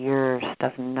last 8 years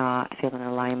does not feel in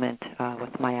alignment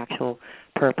with my actual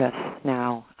purpose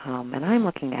now. And I'm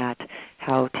looking at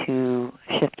how to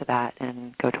shift that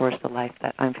and go towards the life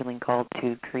that I'm feeling called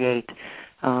to create.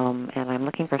 And I'm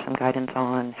looking for some guidance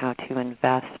on how to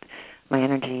invest my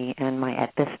energy and my,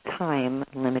 at this time,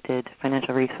 limited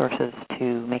financial resources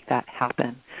to make that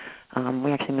happen.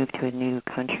 We actually moved to a new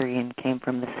country and came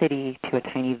from the city to a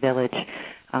tiny village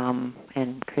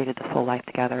and created this whole life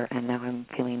together, and now I'm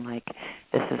feeling like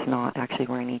this is not actually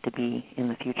where I need to be in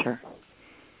the future.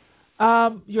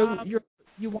 You want to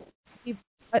keep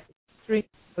what stream?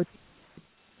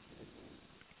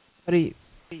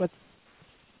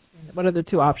 What are the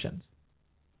two options?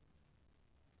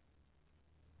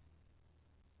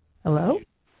 Hello?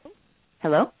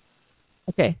 Hello?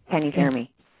 Okay. Can you hear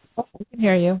me? Oh, I can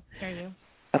hear you.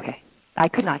 Okay. I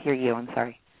could not hear you. I'm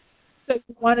sorry. So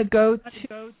you want to go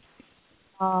to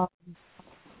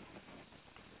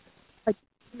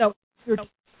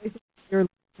your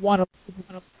want to.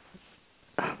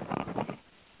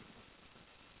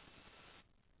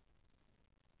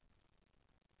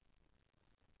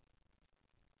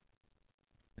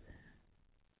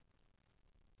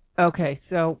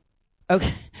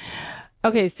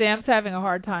 Okay, Sam's having a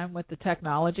hard time with the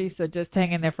technology, so just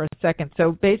hang in there for a second.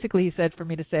 So basically he said for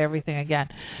me to say everything again.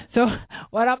 So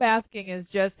what I'm asking is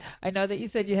just, I know that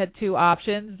you said you had two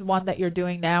options, one that you're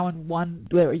doing now and one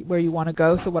where you want to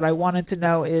go. So what I wanted to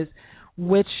know is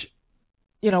which,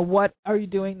 what are you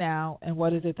doing now and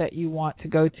what is it that you want to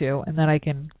go to? And then I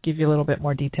can give you a little bit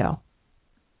more detail.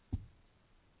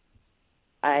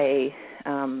 I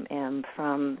am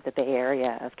from the Bay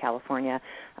Area of California,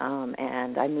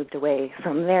 and I moved away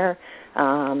from there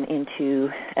into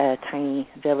a tiny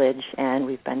village, and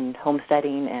we've been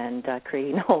homesteading and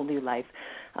creating a whole new life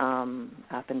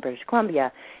up in British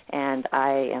Columbia. And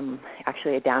I am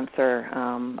actually a dancer,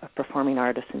 a performing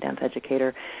artist and dance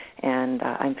educator, and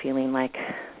I'm feeling like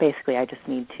basically I just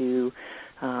need to,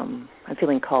 I'm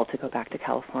feeling called to go back to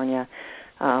California.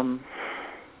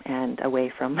 And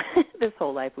away from this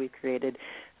whole life we've created,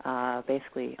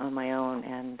 basically on my own,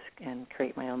 and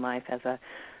create my own life as a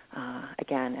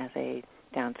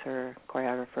dancer,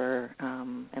 choreographer,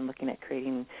 and looking at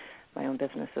creating my own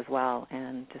business as well,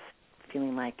 and just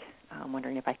feeling like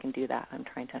wondering if I can do that. I'm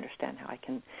trying to understand how I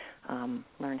can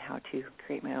learn how to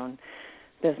create my own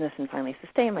business and finally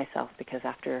sustain myself, because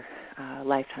after a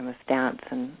lifetime of dance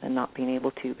and not being able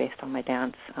to based on my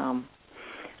dance,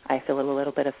 I feel a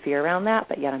little bit of fear around that,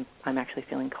 but yet I'm actually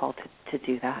feeling called to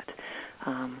do that.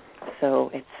 So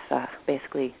it's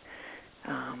basically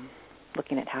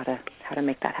looking at how to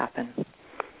make that happen.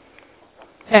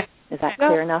 Is that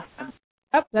clear enough?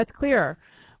 Yep, that's clear.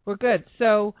 We're good.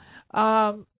 So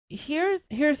here's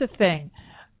the thing.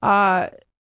 I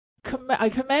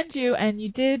commend you, and you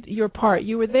did your part.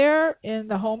 You were there in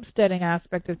the homesteading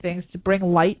aspect of things to bring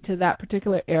light to that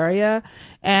particular area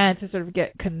and to sort of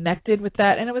get connected with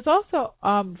that. And it was also,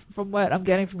 from what I'm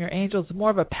getting from your angels, more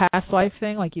of a past life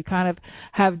thing, like you kind of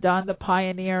have done the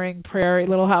pioneering prairie,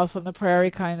 Little House on the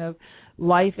Prairie kind of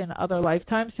life in other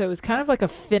lifetimes. So it was kind of like a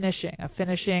finishing,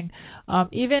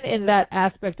 even in that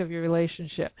aspect of your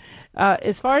relationship.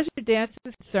 As far as your dance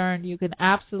is concerned, you can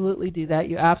absolutely do that.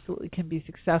 You absolutely can be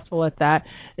successful at that.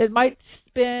 It might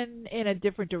spin in a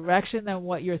different direction than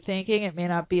what you're thinking. It may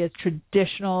not be as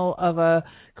traditional of a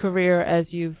career as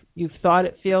you've thought.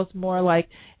 It feels more like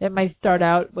it might start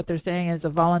out, what they're saying, as a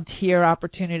volunteer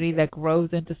opportunity that grows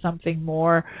into something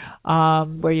more,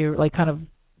 where you're like kind of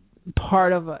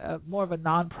part of more of a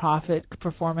nonprofit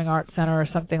performing arts center or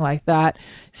something like that.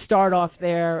 Start off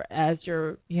there as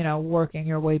you're, working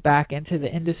your way back into the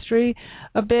industry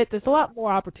a bit. There's a lot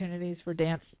more opportunities for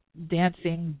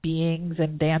dancing beings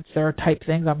and dancer type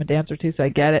things. I'm a dancer too, so I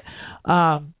get it.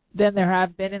 Than there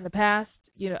have been in the past.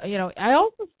 I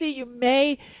also see you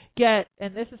may get,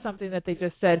 and this is something that they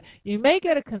just said, you may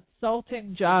get a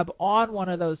consulting job on one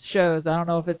of those shows. I don't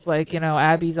know if it's like,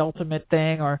 Abby's Ultimate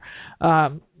thing or,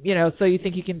 so you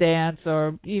think you can dance,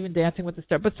 or even Dancing with the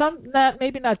Stars. But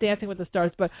maybe not Dancing with the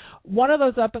Stars, but one of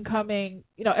those up and coming,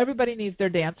 everybody needs their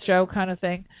dance show kind of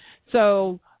thing.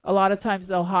 So a lot of times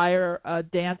they'll hire a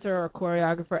dancer or a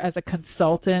choreographer as a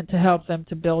consultant to help them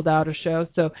to build out a show.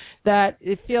 So that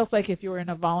it feels like if you were in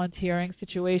a volunteering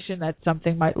situation, that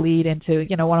something might lead into,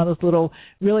 one of those little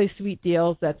really sweet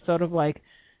deals that's sort of like,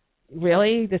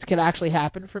 really, this could actually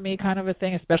happen for me kind of a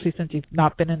thing, especially since you've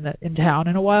not been in town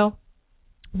in a while.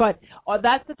 But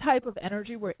that's the type of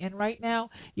energy we're in right now.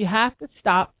 You have to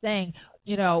stop saying,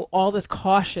 all this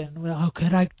caution. Well, oh,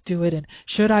 could I do it? And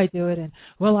should I do it? And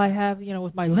will I have,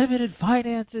 with my limited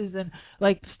finances? And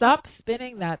stop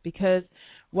spinning that, because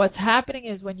what's happening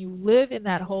is when you live in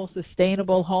that whole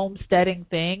sustainable homesteading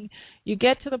thing, you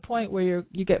get to the point where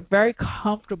you get very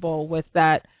comfortable with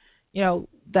that,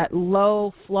 that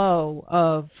low flow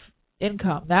of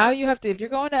income. Now you have to, if you're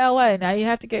going to LA, now you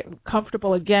have to get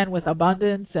comfortable again with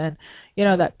abundance and,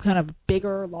 that kind of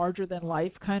bigger, larger than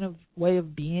life kind of way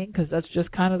of being, because that's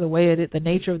just kind of the way it is, the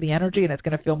nature of the energy, and it's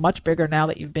going to feel much bigger now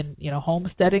that you've been,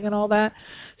 homesteading and all that.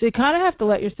 So you kind of have to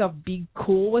let yourself be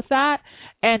cool with that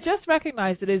and just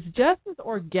recognize it is just as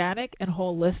organic and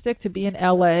holistic to be in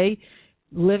LA,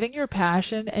 living your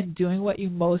passion and doing what you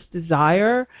most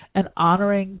desire and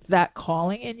honoring that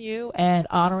calling in you and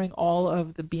honoring all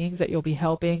of the beings that you'll be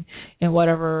helping in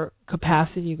whatever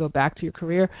capacity you go back to your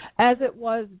career, as it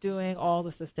was doing all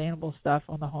the sustainable stuff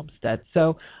on the homestead.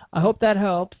 So I hope that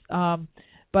helps.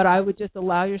 But I would just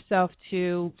allow yourself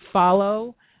to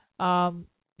follow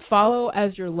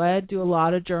as you're led, do a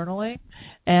lot of journaling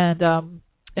and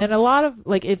a lot of,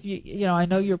 if I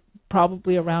know you're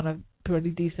probably around a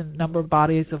pretty decent number of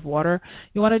bodies of water.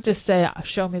 You want to just say,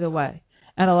 show me the way,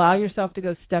 and allow yourself to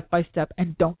go step by step,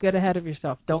 and don't get ahead of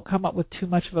yourself. Don't come up with too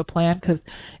much of a plan, because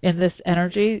in this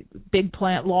energy, big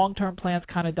plan, long-term plans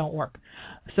kind of don't work.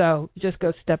 So just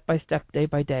go step by step, day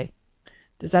by day.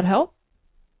 Does that help?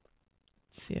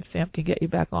 Let's see if Sam can get you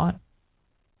back on.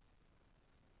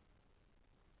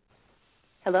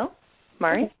 Hello,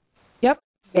 Mari? Yep.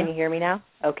 Can you hear me now?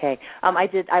 Okay.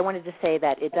 I wanted to say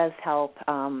that it does help,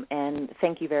 and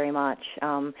thank you very much.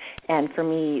 And for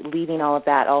me, leaving all of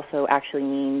that also actually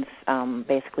means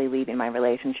basically leaving my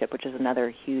relationship, which is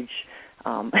another huge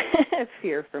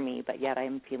fear for me, but yet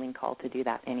I'm feeling called to do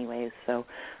that anyways. So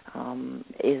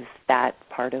is that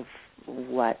part of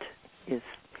what is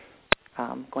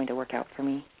going to work out for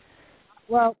me?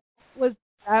 Well,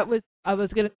 I was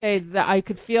going to say that I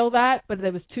could feel that, but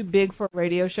it was too big for a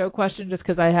radio show question, just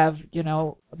because I have,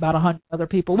 about 100 other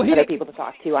people waiting. Other people to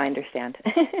talk to, I understand.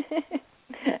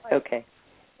 Okay.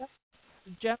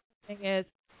 The general thing is,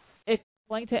 if you're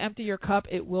willing to empty your cup,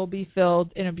 it will be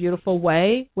filled in a beautiful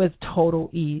way with total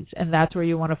ease, and that's where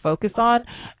you want to focus on.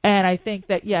 And I think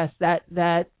that, yes,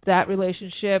 that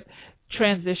relationship,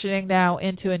 transitioning now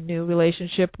into a new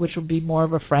relationship, which will be more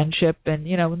of a friendship and,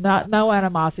 no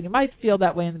animosity. You might feel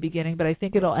that way in the beginning, but I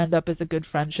think it'll end up as a good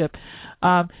friendship.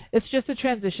 It's just a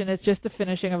transition. It's just the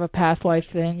finishing of a past life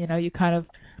thing. You kind of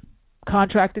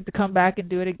contracted to come back and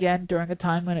do it again during a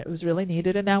time when it was really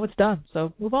needed, and now it's done.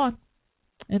 So move on.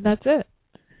 And that's it.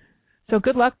 So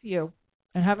good luck to you,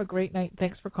 and have a great night.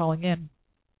 Thanks for calling in.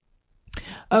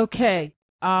 Okay.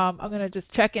 I'm going to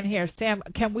just check in here. Sam,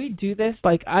 can we do this?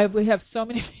 We have so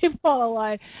many people on the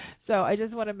line, so I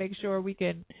just want to make sure we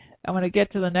can I'm going to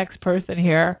get to the next person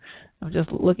here. I'm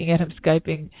just looking at him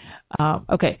Skyping.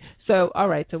 Okay, so all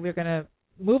right, so we're going to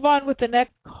move on with the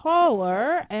next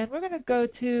caller, and we're going to go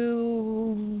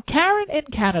to Karen in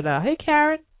Canada. Hey,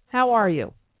 Karen, how are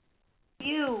you?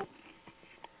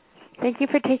 Thank you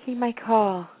for taking my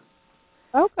call.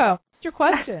 Okay, what's your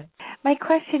question? My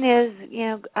question is,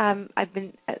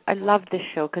 I love this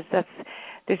show because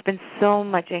there's been so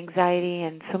much anxiety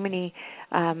and so many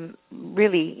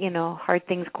really, hard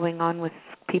things going on with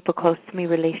people close to me,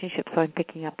 relationships, so I'm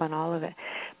picking up on all of it.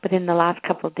 But in the last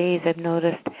couple of days, I've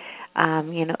noticed,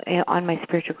 on my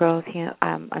spiritual growth,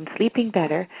 I'm sleeping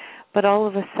better, but all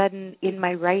of a sudden in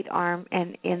my right arm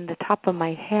and in the top of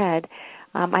my head,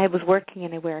 I was working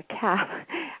and I wear a cap.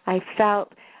 I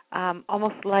felt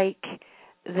almost like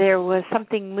there was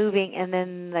something moving, and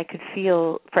then I could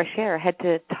feel fresh air. I had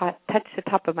to touch the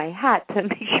top of my hat to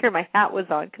make sure my hat was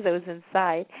on because I was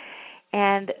inside.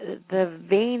 And the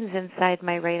veins inside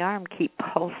my right arm keep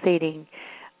pulsating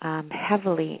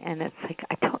heavily, and it's like,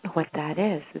 I don't know what that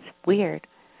is. It's weird.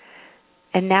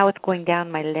 And now it's going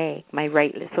down my leg, my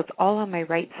right leg. So it's all on my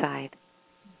right side.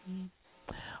 Mm-hmm.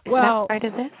 Is that part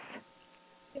of this?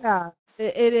 Yeah.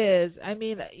 It is. I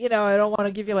mean, I don't want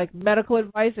to give you like medical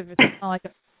advice if it's not like a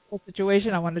medical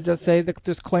situation. I want to just say the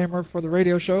disclaimer for the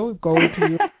radio show: go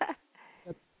to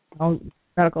your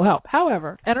medical help.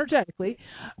 However, energetically,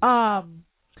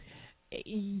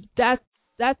 that's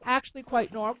actually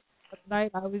quite normal. Last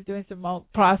night I was doing some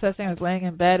processing. I was laying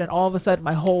in bed, and all of a sudden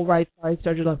my whole right side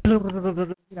started like,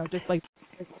 just like.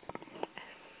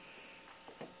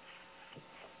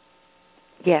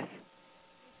 Yes.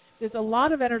 There's a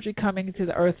lot of energy coming to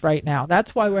the earth right now. That's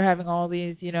why we're having all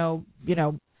these,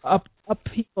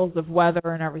 upheavals of weather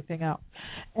and everything else.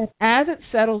 And as it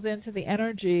settles into the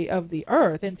energy of the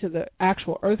earth, into the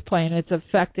actual earth plane, it's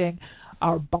affecting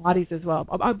our bodies as well.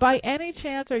 By any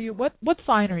chance, are you what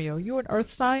sign are you? Are you an earth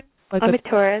sign? Like I'm a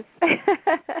Taurus.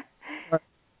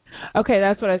 Okay,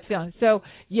 that's what I was feeling. So,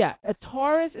 yeah, a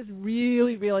Taurus is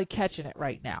really, really catching it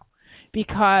right now,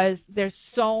 because there's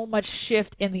so much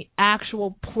shift in the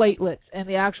actual platelets and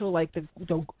the actual, like, the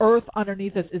earth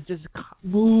underneath us is just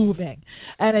moving.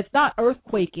 And it's not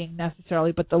earthquaking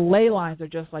necessarily, but the ley lines are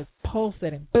just like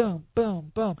pulsating, boom,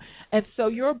 boom, boom. And so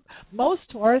most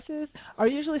Tauruses are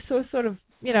usually so sort of,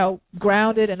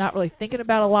 grounded and not really thinking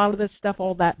about a lot of this stuff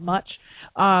all that much.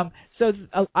 So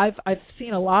I've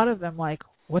seen a lot of them like,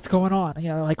 what's going on?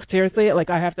 Like, seriously, like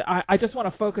I just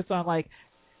want to focus on like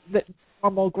the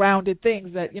normal grounded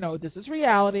things that, this is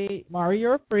reality. Mari,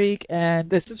 you're a freak, and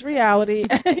this is reality.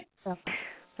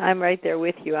 I'm right there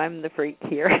with you. I'm the freak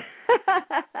here.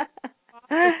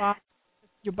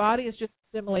 Your body is just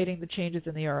assimilating the changes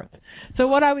in the earth. So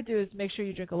what I would do is make sure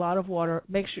you drink a lot of water.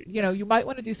 Make sure, you might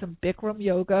want to do some Bikram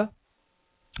yoga,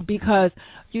 because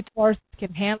you Taurus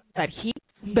can handle that heat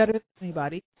better than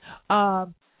anybody.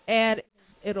 And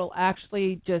it'll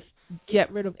actually just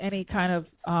get rid of any kind of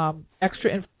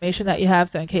extra inflammation that you have,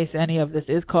 so in case any of this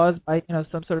is caused by,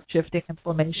 some sort of shifting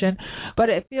inflammation. But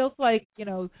it feels like,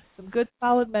 some good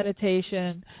solid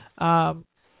meditation, movement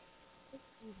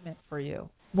for you.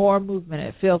 More movement.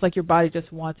 It feels like your body just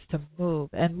wants to move,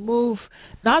 and move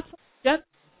not so gently,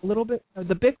 a little bit.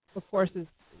 The big, of course,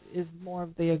 is more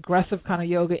of the aggressive kind of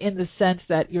yoga, in the sense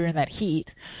that you're in that heat.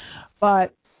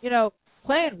 But,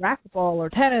 playing racquetball or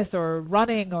tennis or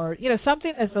running or,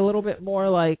 something that's a little bit more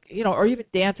like, or even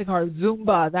dancing or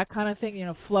Zumba, that kind of thing,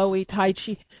 flowy, Tai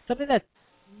Chi, something that's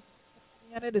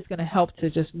in it is going to help to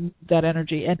just move that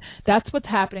energy. And that's what's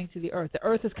happening to the earth. The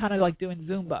earth is kind of like doing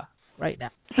Zumba right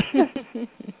now.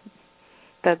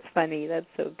 That's funny. That's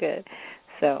so good.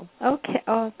 So, okay.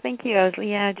 Oh, thank you.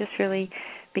 Just really,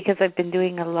 because I've been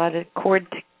doing a lot of cord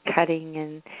cutting,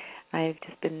 and I've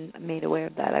just been made aware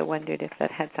of that. I wondered if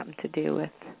that had something to do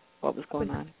with what was going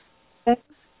on.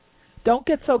 Don't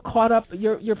get so caught up.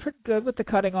 You're pretty good with the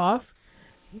cutting off.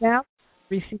 Now,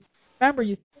 remember,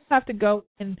 you still have to go,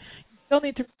 and you still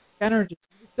need to energy.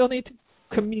 You still need to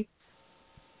communicate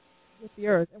with the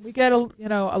earth. And we get a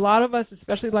lot of us,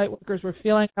 especially light workers, we're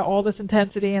feeling all this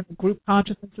intensity, and the group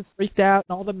consciousness is freaked out,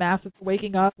 and all the masses are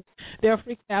waking up. They're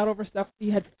freaking out over stuff we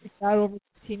had freaked out over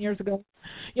 15 years ago.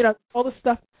 All the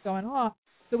stuff that's going on.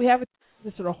 So we have to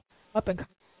sort of hold up and cut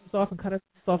ourselves off and cut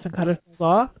ourselves off and cut ourselves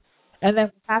off. And then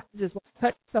what happens is,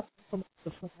 cut yourself from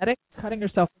the frenetic, cutting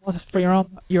yourself off for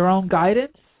your own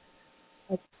guidance.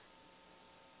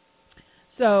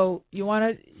 So you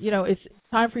want to, it's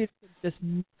time for you to just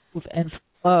move and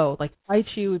flow. Like Tai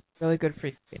Chi would be really good for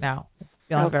you right now.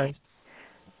 Very.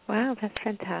 Wow, that's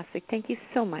fantastic. Thank you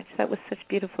so much. That was such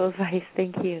beautiful advice.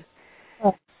 Thank you.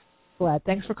 Oh, glad.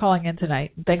 Thanks for calling in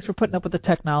tonight. Thanks for putting up with the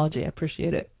technology. I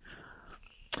appreciate it.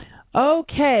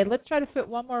 Okay, let's try to fit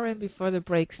one more in before the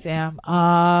break, Sam.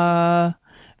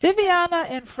 Viviana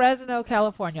in Fresno,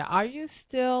 California. Are you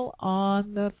still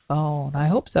on the phone? I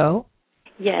hope so.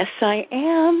 Yes, I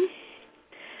am.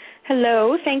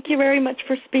 Hello. Thank you very much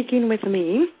for speaking with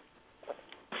me.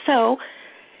 So,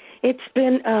 it's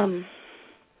been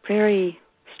very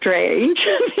strange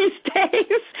these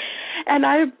days, and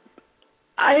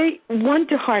I want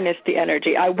to harness the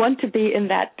energy. I want to be in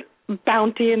that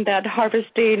bounty and that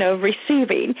harvesting of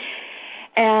receiving,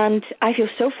 and I feel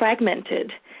so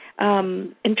fragmented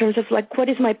in terms of like, what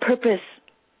is my purpose?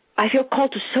 I feel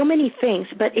called to so many things,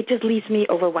 but it just leaves me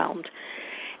overwhelmed,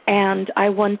 and I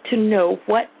want to know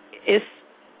what is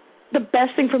the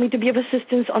best thing for me to be of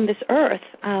assistance on this earth.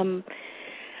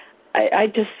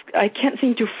 I can't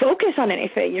seem to focus on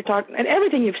anything. And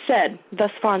everything you've said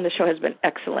thus far on the show has been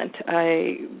excellent.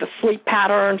 The sleep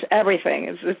patterns, everything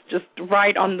is just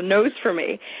right on the nose for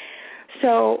me.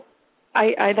 So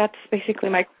I that's basically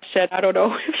my question. I don't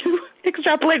know if you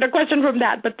extrapolate a question from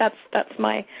that, but that's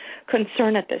my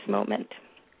concern at this moment.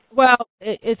 Well,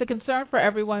 it's a concern for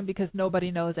everyone because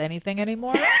nobody knows anything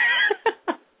anymore.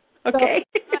 Okay.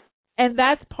 So, and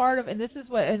that's part of, and this is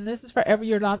for every,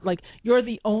 you're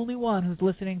the only one who's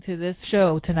listening to this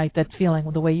show tonight that's feeling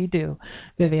the way you do,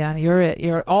 Viviana. You're it.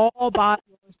 You're all by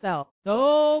yourself.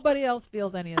 Nobody else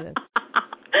feels any of this.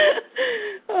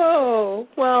 Oh,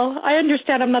 well, I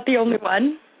understand I'm not the only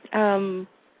one.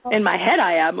 In my head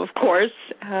I am, of course.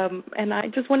 And I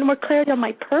just wanted more clarity on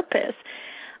my purpose.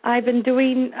 I've been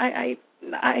doing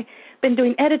I've been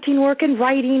doing editing work and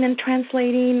writing and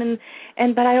translating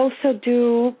and but I also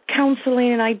do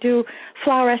counseling and I do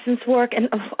flower essence work, and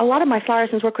a lot of my flower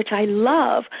essence work, which I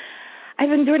love, I've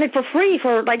been doing it for free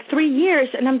for like 3 years,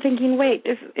 and I'm thinking, wait,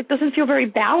 it doesn't feel very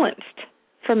balanced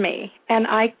for me, and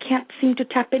I can't seem to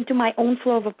tap into my own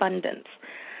flow of abundance.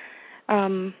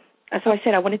 So I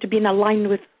said I wanted to be in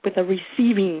alignment with a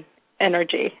receiving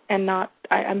energy and not,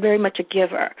 I'm very much a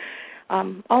giver.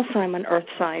 Also, I'm an earth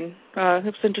sign. It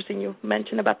was interesting you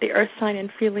mentioned about the earth sign and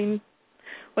feeling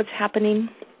what's happening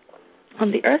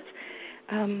on the earth.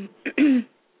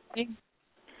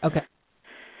 Okay.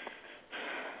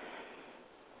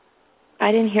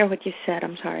 I didn't hear what you said.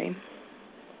 I'm sorry.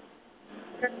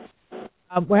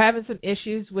 We're having some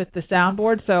issues with the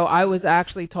soundboard, so I was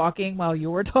actually talking while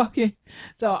you were talking.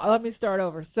 So let me start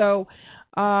over. So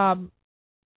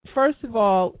first of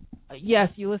all, yes,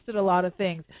 you listed a lot of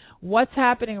things. What's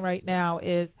happening right now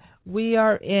is we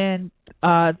are in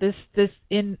this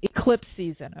in eclipse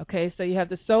season. Okay, so you have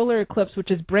the solar eclipse,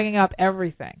 which is bringing up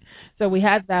everything. So we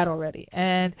had that already,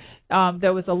 and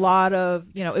there was a lot of,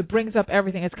 it brings up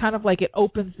everything. It's kind of like it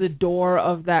opens the door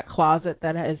of that closet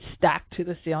that is stacked to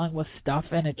the ceiling with stuff,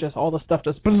 and it just, all the stuff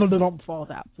just falls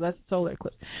out. So that's solar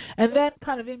eclipse, and then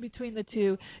kind of in between the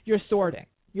two, you're sorting.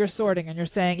 And you're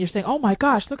saying, oh my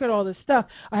gosh, look at all this stuff.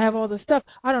 I have all this stuff.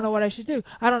 I don't know what I should do.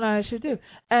 I don't know what I should do.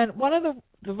 And one of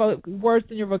the words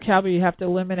in your vocabulary you have to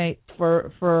eliminate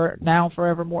for now and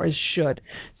forevermore is should.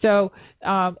 So,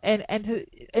 and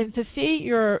to see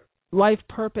your life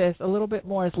purpose a little bit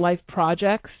more as life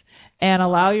projects, and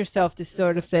allow yourself to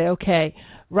sort of say, okay,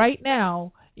 right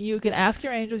now you can ask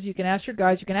your angels, you can ask your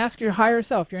guides, you can ask your higher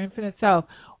self, your infinite self,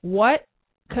 what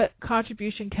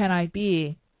contribution can I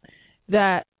be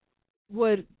that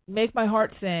would make my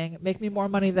heart sing, make me more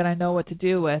money than I know what to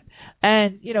do with,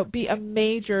 and, be a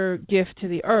major gift to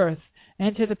the earth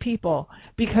and to the people.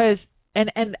 Because, and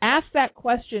ask that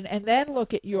question, and then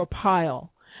look at your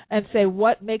pile and say,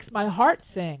 what makes my heart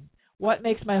sing? What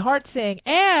makes my heart sing?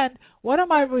 And what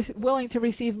am I willing to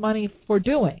receive money for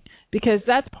doing? Because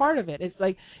that's part of it. It's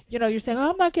like, you're saying,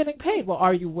 I'm not getting paid. Well,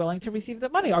 are you willing to receive the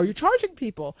money? Are you charging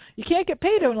people? You can't get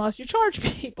paid unless you charge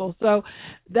people. So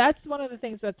that's one of the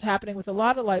things that's happening with a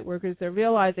lot of light workers. They're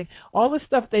realizing all the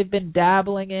stuff they've been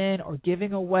dabbling in or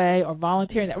giving away or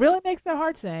volunteering that really makes their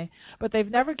heart sing, but they've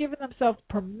never given themselves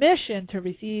permission to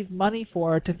receive money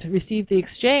for it, to receive the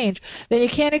exchange. Then you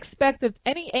can't expect that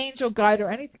any angel guide or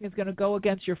anything is going to go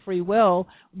against your free will,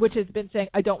 which has been saying,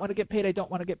 I don't want to get paid, I don't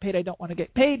want to get paid, I don't want to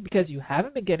get paid, because you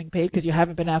haven't been getting paid, because you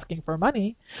haven't been asking for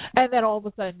money, and then all of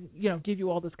a sudden, give you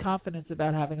all this confidence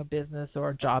about having a business or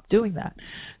a job doing that.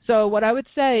 So what I would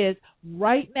say is,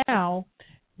 right now,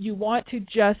 you want to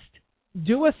just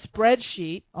do a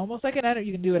spreadsheet, almost like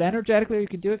you can do it energetically or you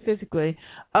can do it physically,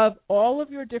 of all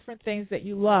of your different things that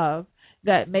you love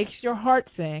that makes your heart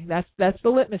sing. That's the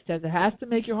litmus test. It has to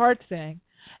make your heart sing.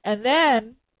 And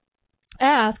then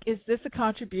ask, is this a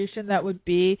contribution that would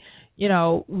be,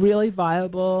 really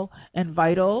viable and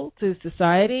vital to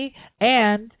society?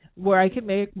 And where I can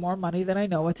make more money than I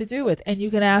know what to do with. And you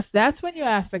can ask, that's when you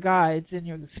ask the guides and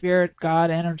your spirit,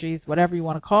 God, energies, whatever you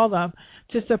want to call them,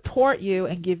 to support you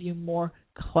and give you more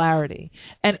clarity.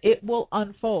 And it will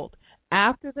unfold.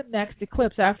 After the next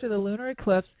eclipse, after the lunar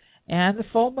eclipse and the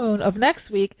full moon of next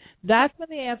week, that's when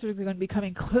the answers are going to be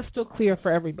coming crystal clear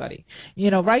for everybody.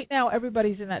 Right now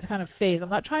everybody's in that kind of phase. I'm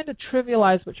not trying to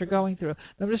trivialize what you're going through.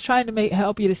 I'm just trying to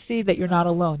help you to see that you're not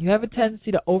alone. You have a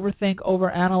tendency to overthink,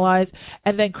 overanalyze,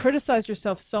 and then criticize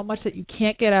yourself so much that you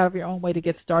can't get out of your own way to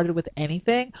get started with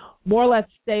anything. More or less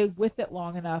stay with it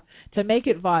long enough to make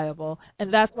it viable,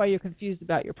 and that's why you're confused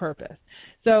about your purpose.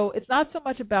 So it's not so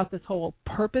much about this whole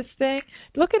purpose thing.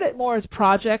 Look at it more as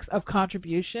projects of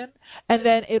contribution, and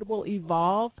then it will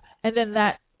evolve, and then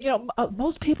that,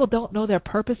 most people don't know their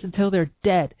purpose until they're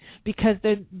dead, because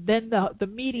then the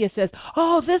media says,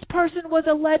 oh, this person was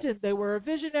a legend. They were a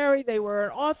visionary. They were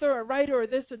an author, a writer, or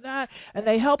this and that, and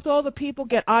they helped all the people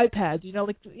get iPads. I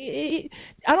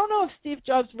don't know if Steve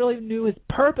Jobs really knew his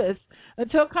purpose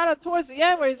until kind of towards the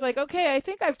end, where he's like, okay, I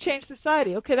think I've changed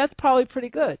society. Okay, that's probably pretty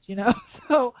good,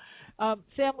 So,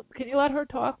 Sam, can you let her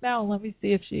talk now, and let me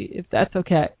see if that's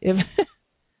okay. If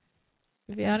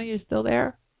Viviana, you're still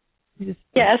there?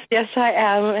 Yes, I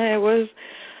am. And it was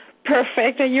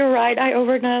perfect. And you're right. I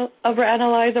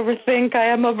overanalyze, overthink.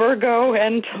 I am a Virgo,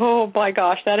 and oh my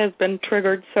gosh, that has been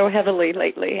triggered so heavily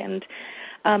lately. And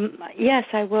yes,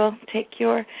 I will take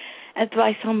your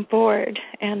advice on board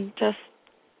and just,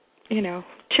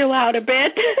 chill out a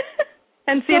bit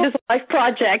and see this life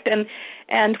project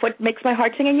and what makes my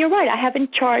heart sing. And you're right. I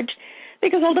haven't charged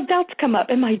because all the doubts come up.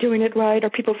 Am I doing it right? Are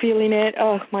people feeling it?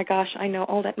 Oh my gosh, I know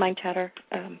all that mind chatter.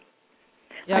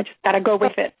 Yep. I just got to go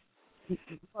with it.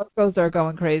 Virgos are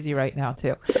going crazy right now,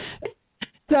 too.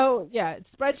 So, yeah,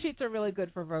 spreadsheets are really good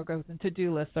for Virgos, and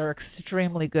to-do lists are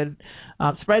extremely good.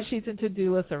 Spreadsheets and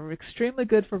to-do lists are extremely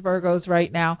good for Virgos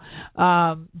right now,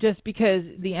 just because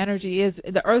the energy is,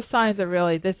 the earth signs are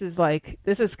really, this is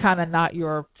kind of not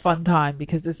your fun time,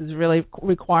 because this is really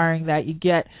requiring that you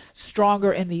get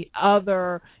stronger in the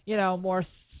other, more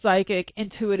psychic,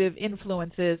 intuitive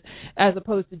influences, as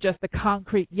opposed to just the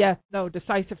concrete yes, no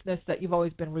decisiveness that you've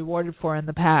always been rewarded for in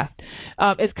the past.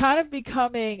 It's kind of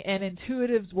becoming an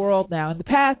intuitive's world now. In the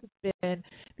past, it's been,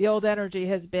 the old energy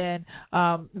has been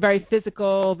very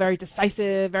physical, very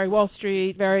decisive, very Wall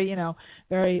Street,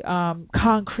 very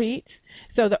concrete.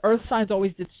 So the earth signs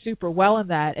always did super well in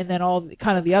that, and then all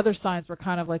kind of the other signs were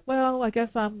kind of like, well, I guess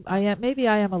I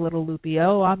am a little loopy.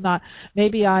 Oh, I'm not.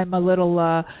 Maybe I'm a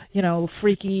little,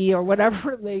 freaky or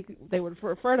whatever they would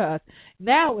refer to us.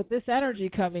 Now with this energy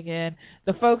coming in,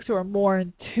 the folks who are more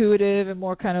intuitive and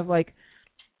more kind of like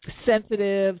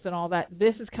sensitives and all that,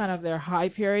 this is kind of their high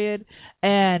period,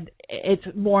 and it's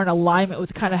more in alignment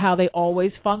with kind of how they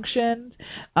always functioned.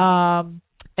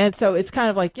 And so it's kind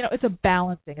of like, it's a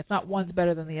balancing. It's not one's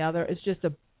better than the other. It's just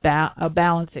a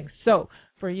balancing. So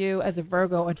for you as a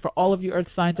Virgo, and for all of you earth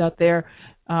signs out there,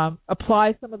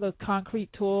 apply some of those concrete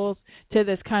tools to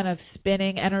this kind of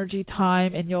spinning energy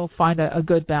time, and you'll find a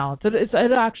good balance.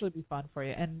 It'll actually be fun for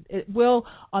you. And it will,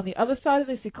 on the other side of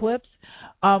this eclipse,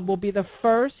 will be the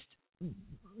first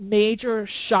major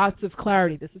shots of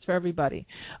clarity. This is for everybody.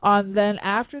 Then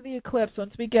after the eclipse,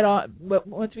 once we get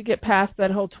past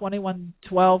that whole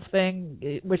 2112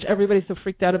 thing, which everybody's so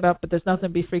freaked out about, but there's nothing to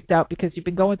be freaked out, because you've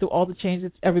been going through all the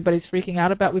changes everybody's freaking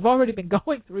out about. We've already been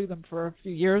going through them for a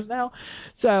few years now.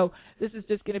 So this is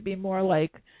just going to be more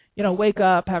like, wake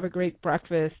up, have a great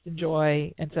breakfast,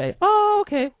 enjoy, and say, oh,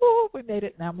 okay, woo, we made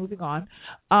it, now moving on.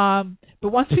 But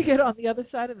once we get on the other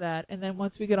side of that, and then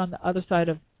once we get on the other side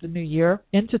of the new year,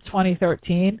 into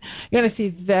 2013, you're going to see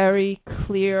very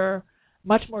clear,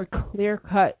 much more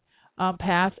clear-cut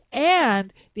paths,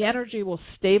 and the energy will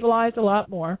stabilize a lot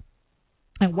more.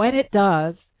 And when it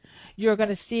does, you're going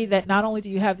to see that not only do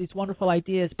you have these wonderful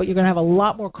ideas, but you're going to have a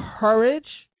lot more courage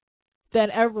than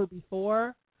ever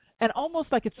before. And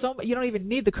almost like you don't even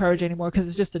need the courage anymore, because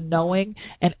it's just a knowing,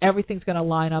 and everything's going to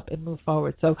line up and move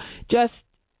forward. So just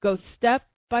go step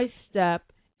by step,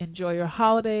 enjoy your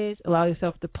holidays, allow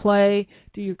yourself to play,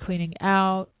 do your cleaning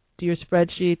out, do your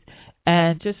spreadsheets,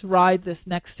 and just ride this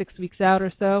next 6 weeks out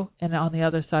or so. And on the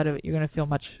other side of it, you're going to feel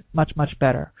much, much, much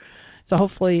better. So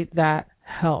hopefully that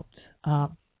helped.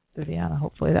 Viviana,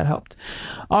 hopefully that helped.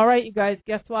 All right, you guys,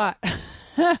 guess what?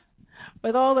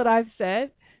 With all that I've said,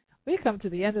 we come to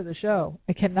the end of the show.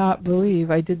 I cannot believe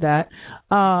I did that.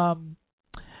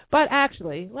 But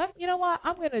actually, you know what?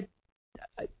 I'm going to,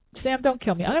 Sam, don't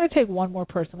kill me. I'm going to take one more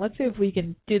person. Let's see if we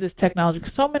can do this technology,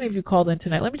 because so many of you called in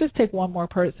tonight. Let me just take one more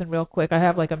person real quick. I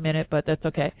have like a minute, but that's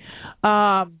okay.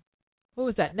 Who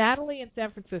was that? Natalie in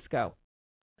San Francisco.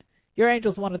 Your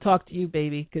angels want to talk to you,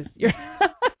 baby, because you're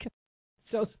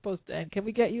so supposed to end. Can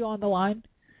we get you on the line?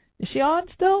 Is she on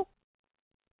still?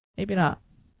 Maybe not.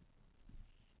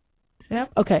 Sam?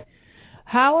 Okay.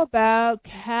 How about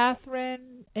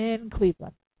Catherine in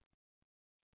Cleveland?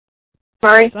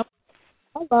 Murray,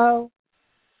 Hello.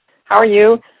 how are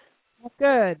you?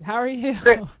 Good. How are you?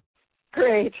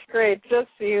 Great. Just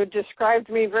you described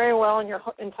me very well in your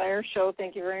entire show.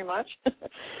 Thank you very much.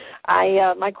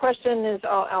 My question is,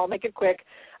 I'll make it quick.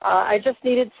 I just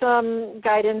needed some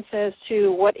guidance as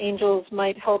to what angels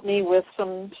might help me with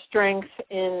some strength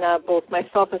in both my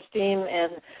self-esteem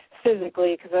and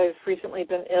physically, because I've recently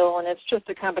been ill, and it's just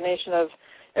a combination of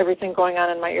everything going on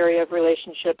in my area of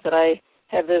relationship that I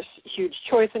have this huge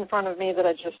choice in front of me that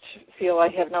I just feel I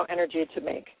have no energy to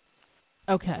make.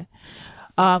 Okay.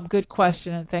 Good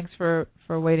question, and thanks for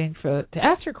waiting to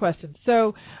ask your question.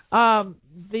 So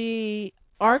the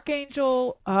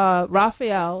Archangel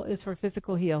Raphael is for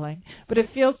physical healing, but it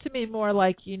feels to me more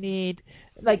like you need,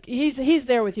 like he's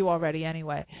there with you already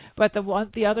anyway. But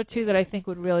the other two that I think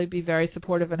would really be very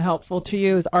supportive and helpful to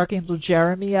you is Archangel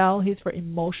Jeremiel. He's for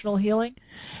emotional healing,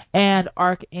 and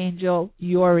Archangel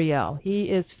Uriel. He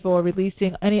is for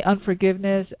releasing any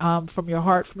unforgiveness from your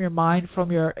heart, from your mind,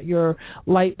 from your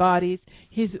light bodies.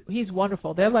 He's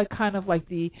wonderful. They're like kind of like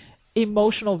the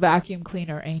emotional vacuum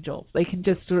cleaner angels. They can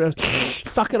just sort of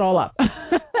suck it all up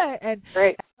and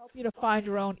help you to find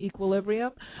your own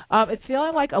equilibrium. It's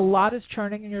feeling like a lot is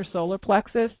churning in your solar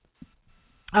plexus.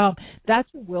 That's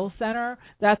your will center.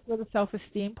 That's where the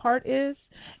self-esteem part is.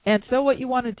 And so what you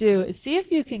want to do is see if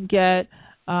you can get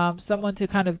someone to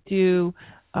kind of do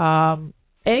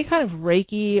any kind of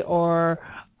Reiki or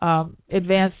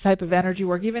advanced type of energy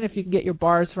work, even if you can get your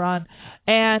bars run.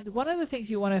 And one of the things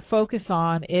you want to focus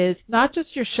on is not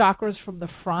just your chakras from the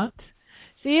front.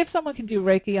 See if someone can do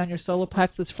Reiki on your solar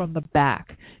plexus from the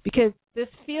back, because this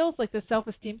feels like the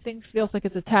self-esteem thing feels like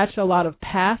it's attached to a lot of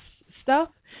past stuff,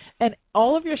 and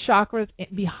all of your chakras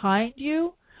behind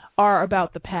you are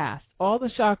about the past. All the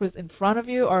chakras in front of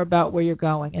you are about where you're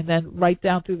going, and then right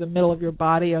down through the middle of your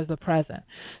body are the present.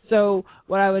 So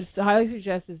what I would highly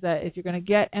suggest is that if you're going to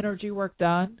get energy work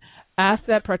done, ask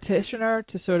that practitioner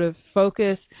to sort of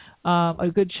focus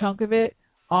a good chunk of it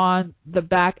on the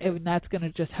back, and that's going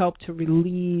to just help to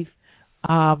relieve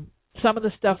some of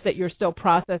the stuff that you're still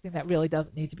processing that really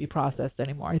doesn't need to be processed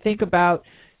anymore. I think about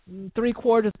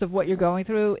 3/4 of what you're going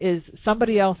through is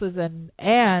somebody else's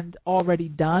and already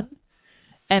done,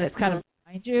 and it's kind of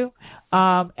behind you.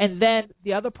 And then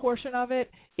the other portion of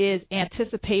it is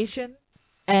anticipation.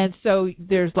 And so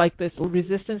there's like this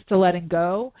resistance to letting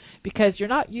go because you're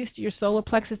not used to your solar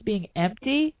plexus being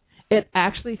empty. It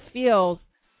actually feels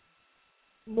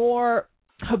more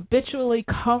habitually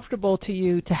comfortable to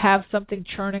you to have something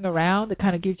churning around. It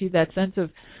kind of gives you that sense of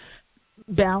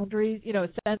boundaries, a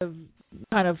sense of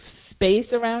kind of space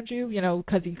around you,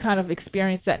 because you kind of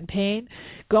experience that in pain.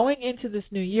 Going into this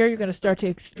new year, you're going to start to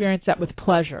experience that with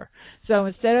pleasure. So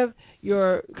instead of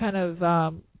your kind of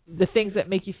the things that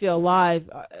make you feel alive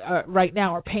right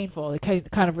now are painful, it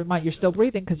kind of remind you're still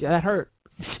breathing because that hurt.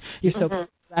 You're still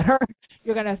that hurt.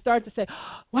 You're going to start to say,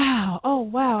 wow,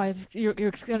 you're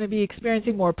going to be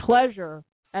experiencing more pleasure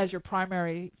as your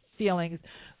primary feelings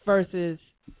versus,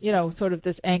 sort of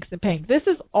this angst and pain. This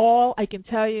is all I can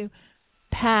tell you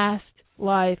past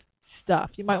life stuff.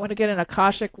 You might want to get an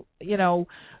Akashic,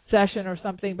 session or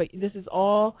something, but this is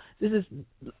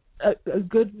a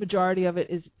good majority of it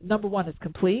is, number one, is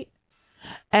complete.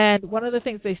 And one of the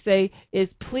things they say is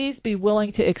please be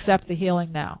willing to accept the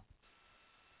healing now.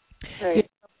 Right. You're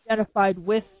identified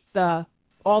with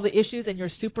all the issues, and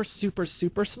you're super, super,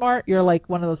 super smart. You're like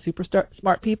one of those super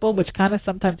smart people, which kind of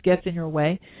sometimes gets in your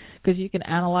way because you can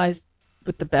analyze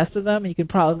with the best of them, and you can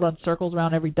probably run circles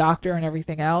around every doctor and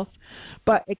everything else,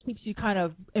 but it keeps you kind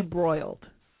of embroiled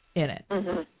in it.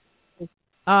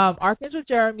 Archangel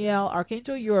Jeremiel,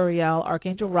 Archangel Uriel,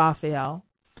 Archangel Raphael.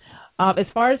 As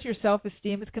far as your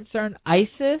self-esteem is concerned,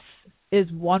 Isis is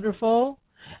wonderful,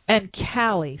 and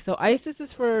Kali. So Isis is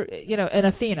for, and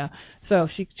Athena. So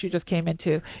she just came in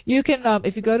too. You can,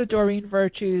 if you go to Doreen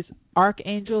Virtue's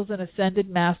Archangels and Ascended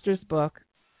Masters book,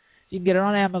 you can get it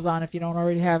on Amazon if you don't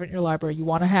already have it in your library. You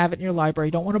want to have it in your library.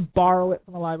 You don't want to borrow it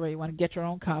from a library. You want to get your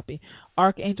own copy.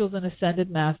 Archangels and Ascended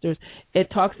Masters. It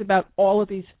talks about all of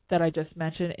these that I just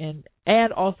mentioned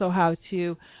and also how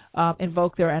to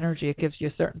invoke their energy. It gives you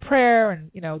a certain prayer and,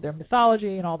 their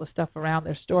mythology and all the stuff around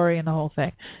their story and the whole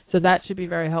thing. So that should be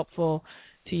very helpful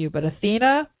to you. But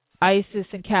Athena, Isis,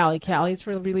 and Kali. Kali is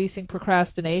for releasing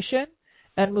procrastination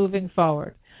and moving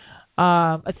forward.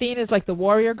 Athena is like the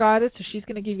warrior goddess, so she's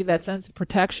going to give you that sense of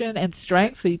protection and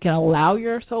strength so you can allow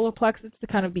your solar plexus to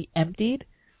kind of be emptied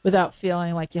without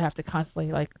feeling like you have to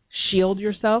constantly like shield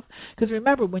yourself. Because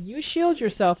remember, when you shield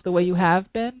yourself the way you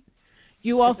have been,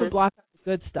 you also block out the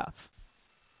good stuff.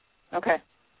 Okay.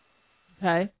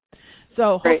 Okay.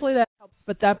 So Great. hopefully that helps.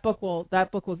 But that book will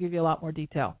give you a lot more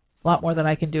detail, a lot more than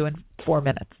I can do in 4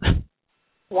 minutes.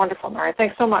 Wonderful, Mary.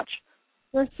 Thanks so much.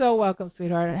 You're so welcome,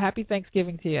 sweetheart. Happy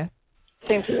Thanksgiving to you.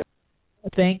 Same to you.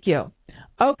 Thank you.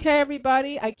 Okay,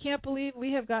 everybody, I can't believe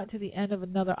we have gotten to the end of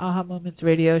another Aha Moments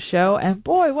radio show. And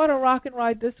boy, what a rock and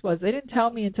ride this was. They didn't tell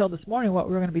me until this morning what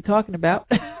we were going to be talking about.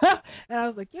 And I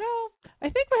was like, I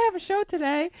think we have a show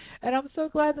today. And I'm so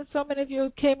glad that so many of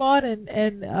you came on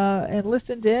and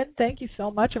listened in. Thank you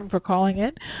so much for calling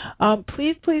in.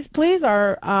 Please,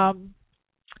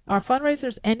 our fundraiser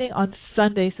is ending on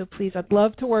Sunday, so please, I'd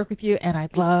love to work with you, and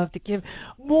I'd love to give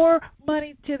more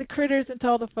money to the critters and to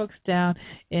all the folks down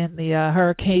in the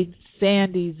Hurricane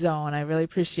Sandy zone. I really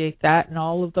appreciate that, and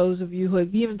all of those of you who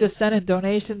have even just sent in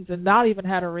donations and not even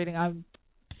had a reading. I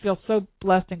feel so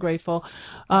blessed and grateful.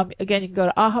 Again, you can go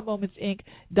to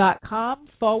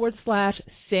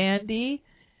ahamomentsinc.com/Sandy,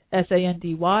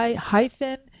 SANDY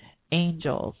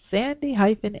Angels,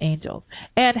 Sandy-Angels.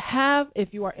 And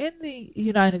if you are in the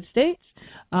United States,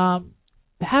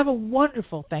 have a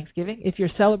wonderful Thanksgiving. If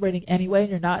you're celebrating anyway and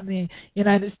you're not in the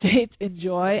United States,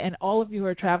 enjoy. And all of you who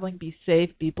are traveling, be safe,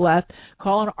 be blessed.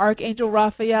 Call on Archangel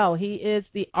Raphael. He is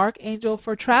the Archangel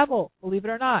for travel, believe it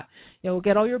or not. We'll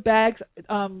get all your bags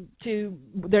to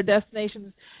their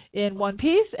destinations in one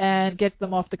piece and get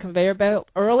them off the conveyor belt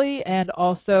early. And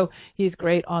also, he's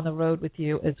great on the road with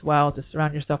you as well. Just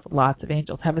surround yourself with lots of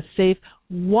angels. Have a safe,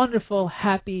 wonderful,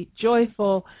 happy,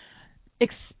 joyful,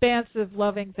 expansive,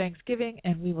 loving Thanksgiving,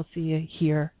 and we will see you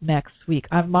here next week.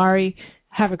 I'm Mari.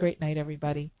 Have a great night,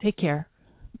 everybody. Take care.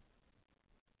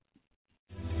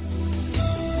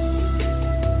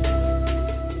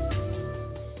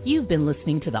 You've been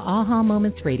listening to the Aha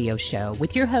Moments radio show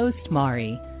with your host,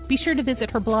 Mari. Be sure to visit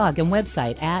her blog and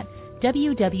website at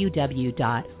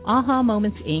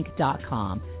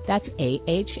www.ahamomentsinc.com. That's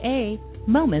AHA,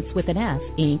 moments with an S,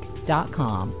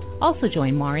 inc.com. Also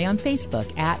join Mari on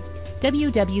Facebook at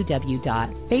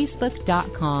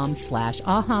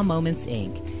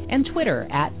www.facebook.com/ahamomentsinc and Twitter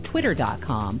at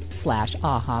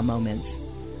twitter.com/ahamoments.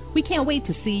 We can't wait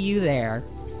to see you there.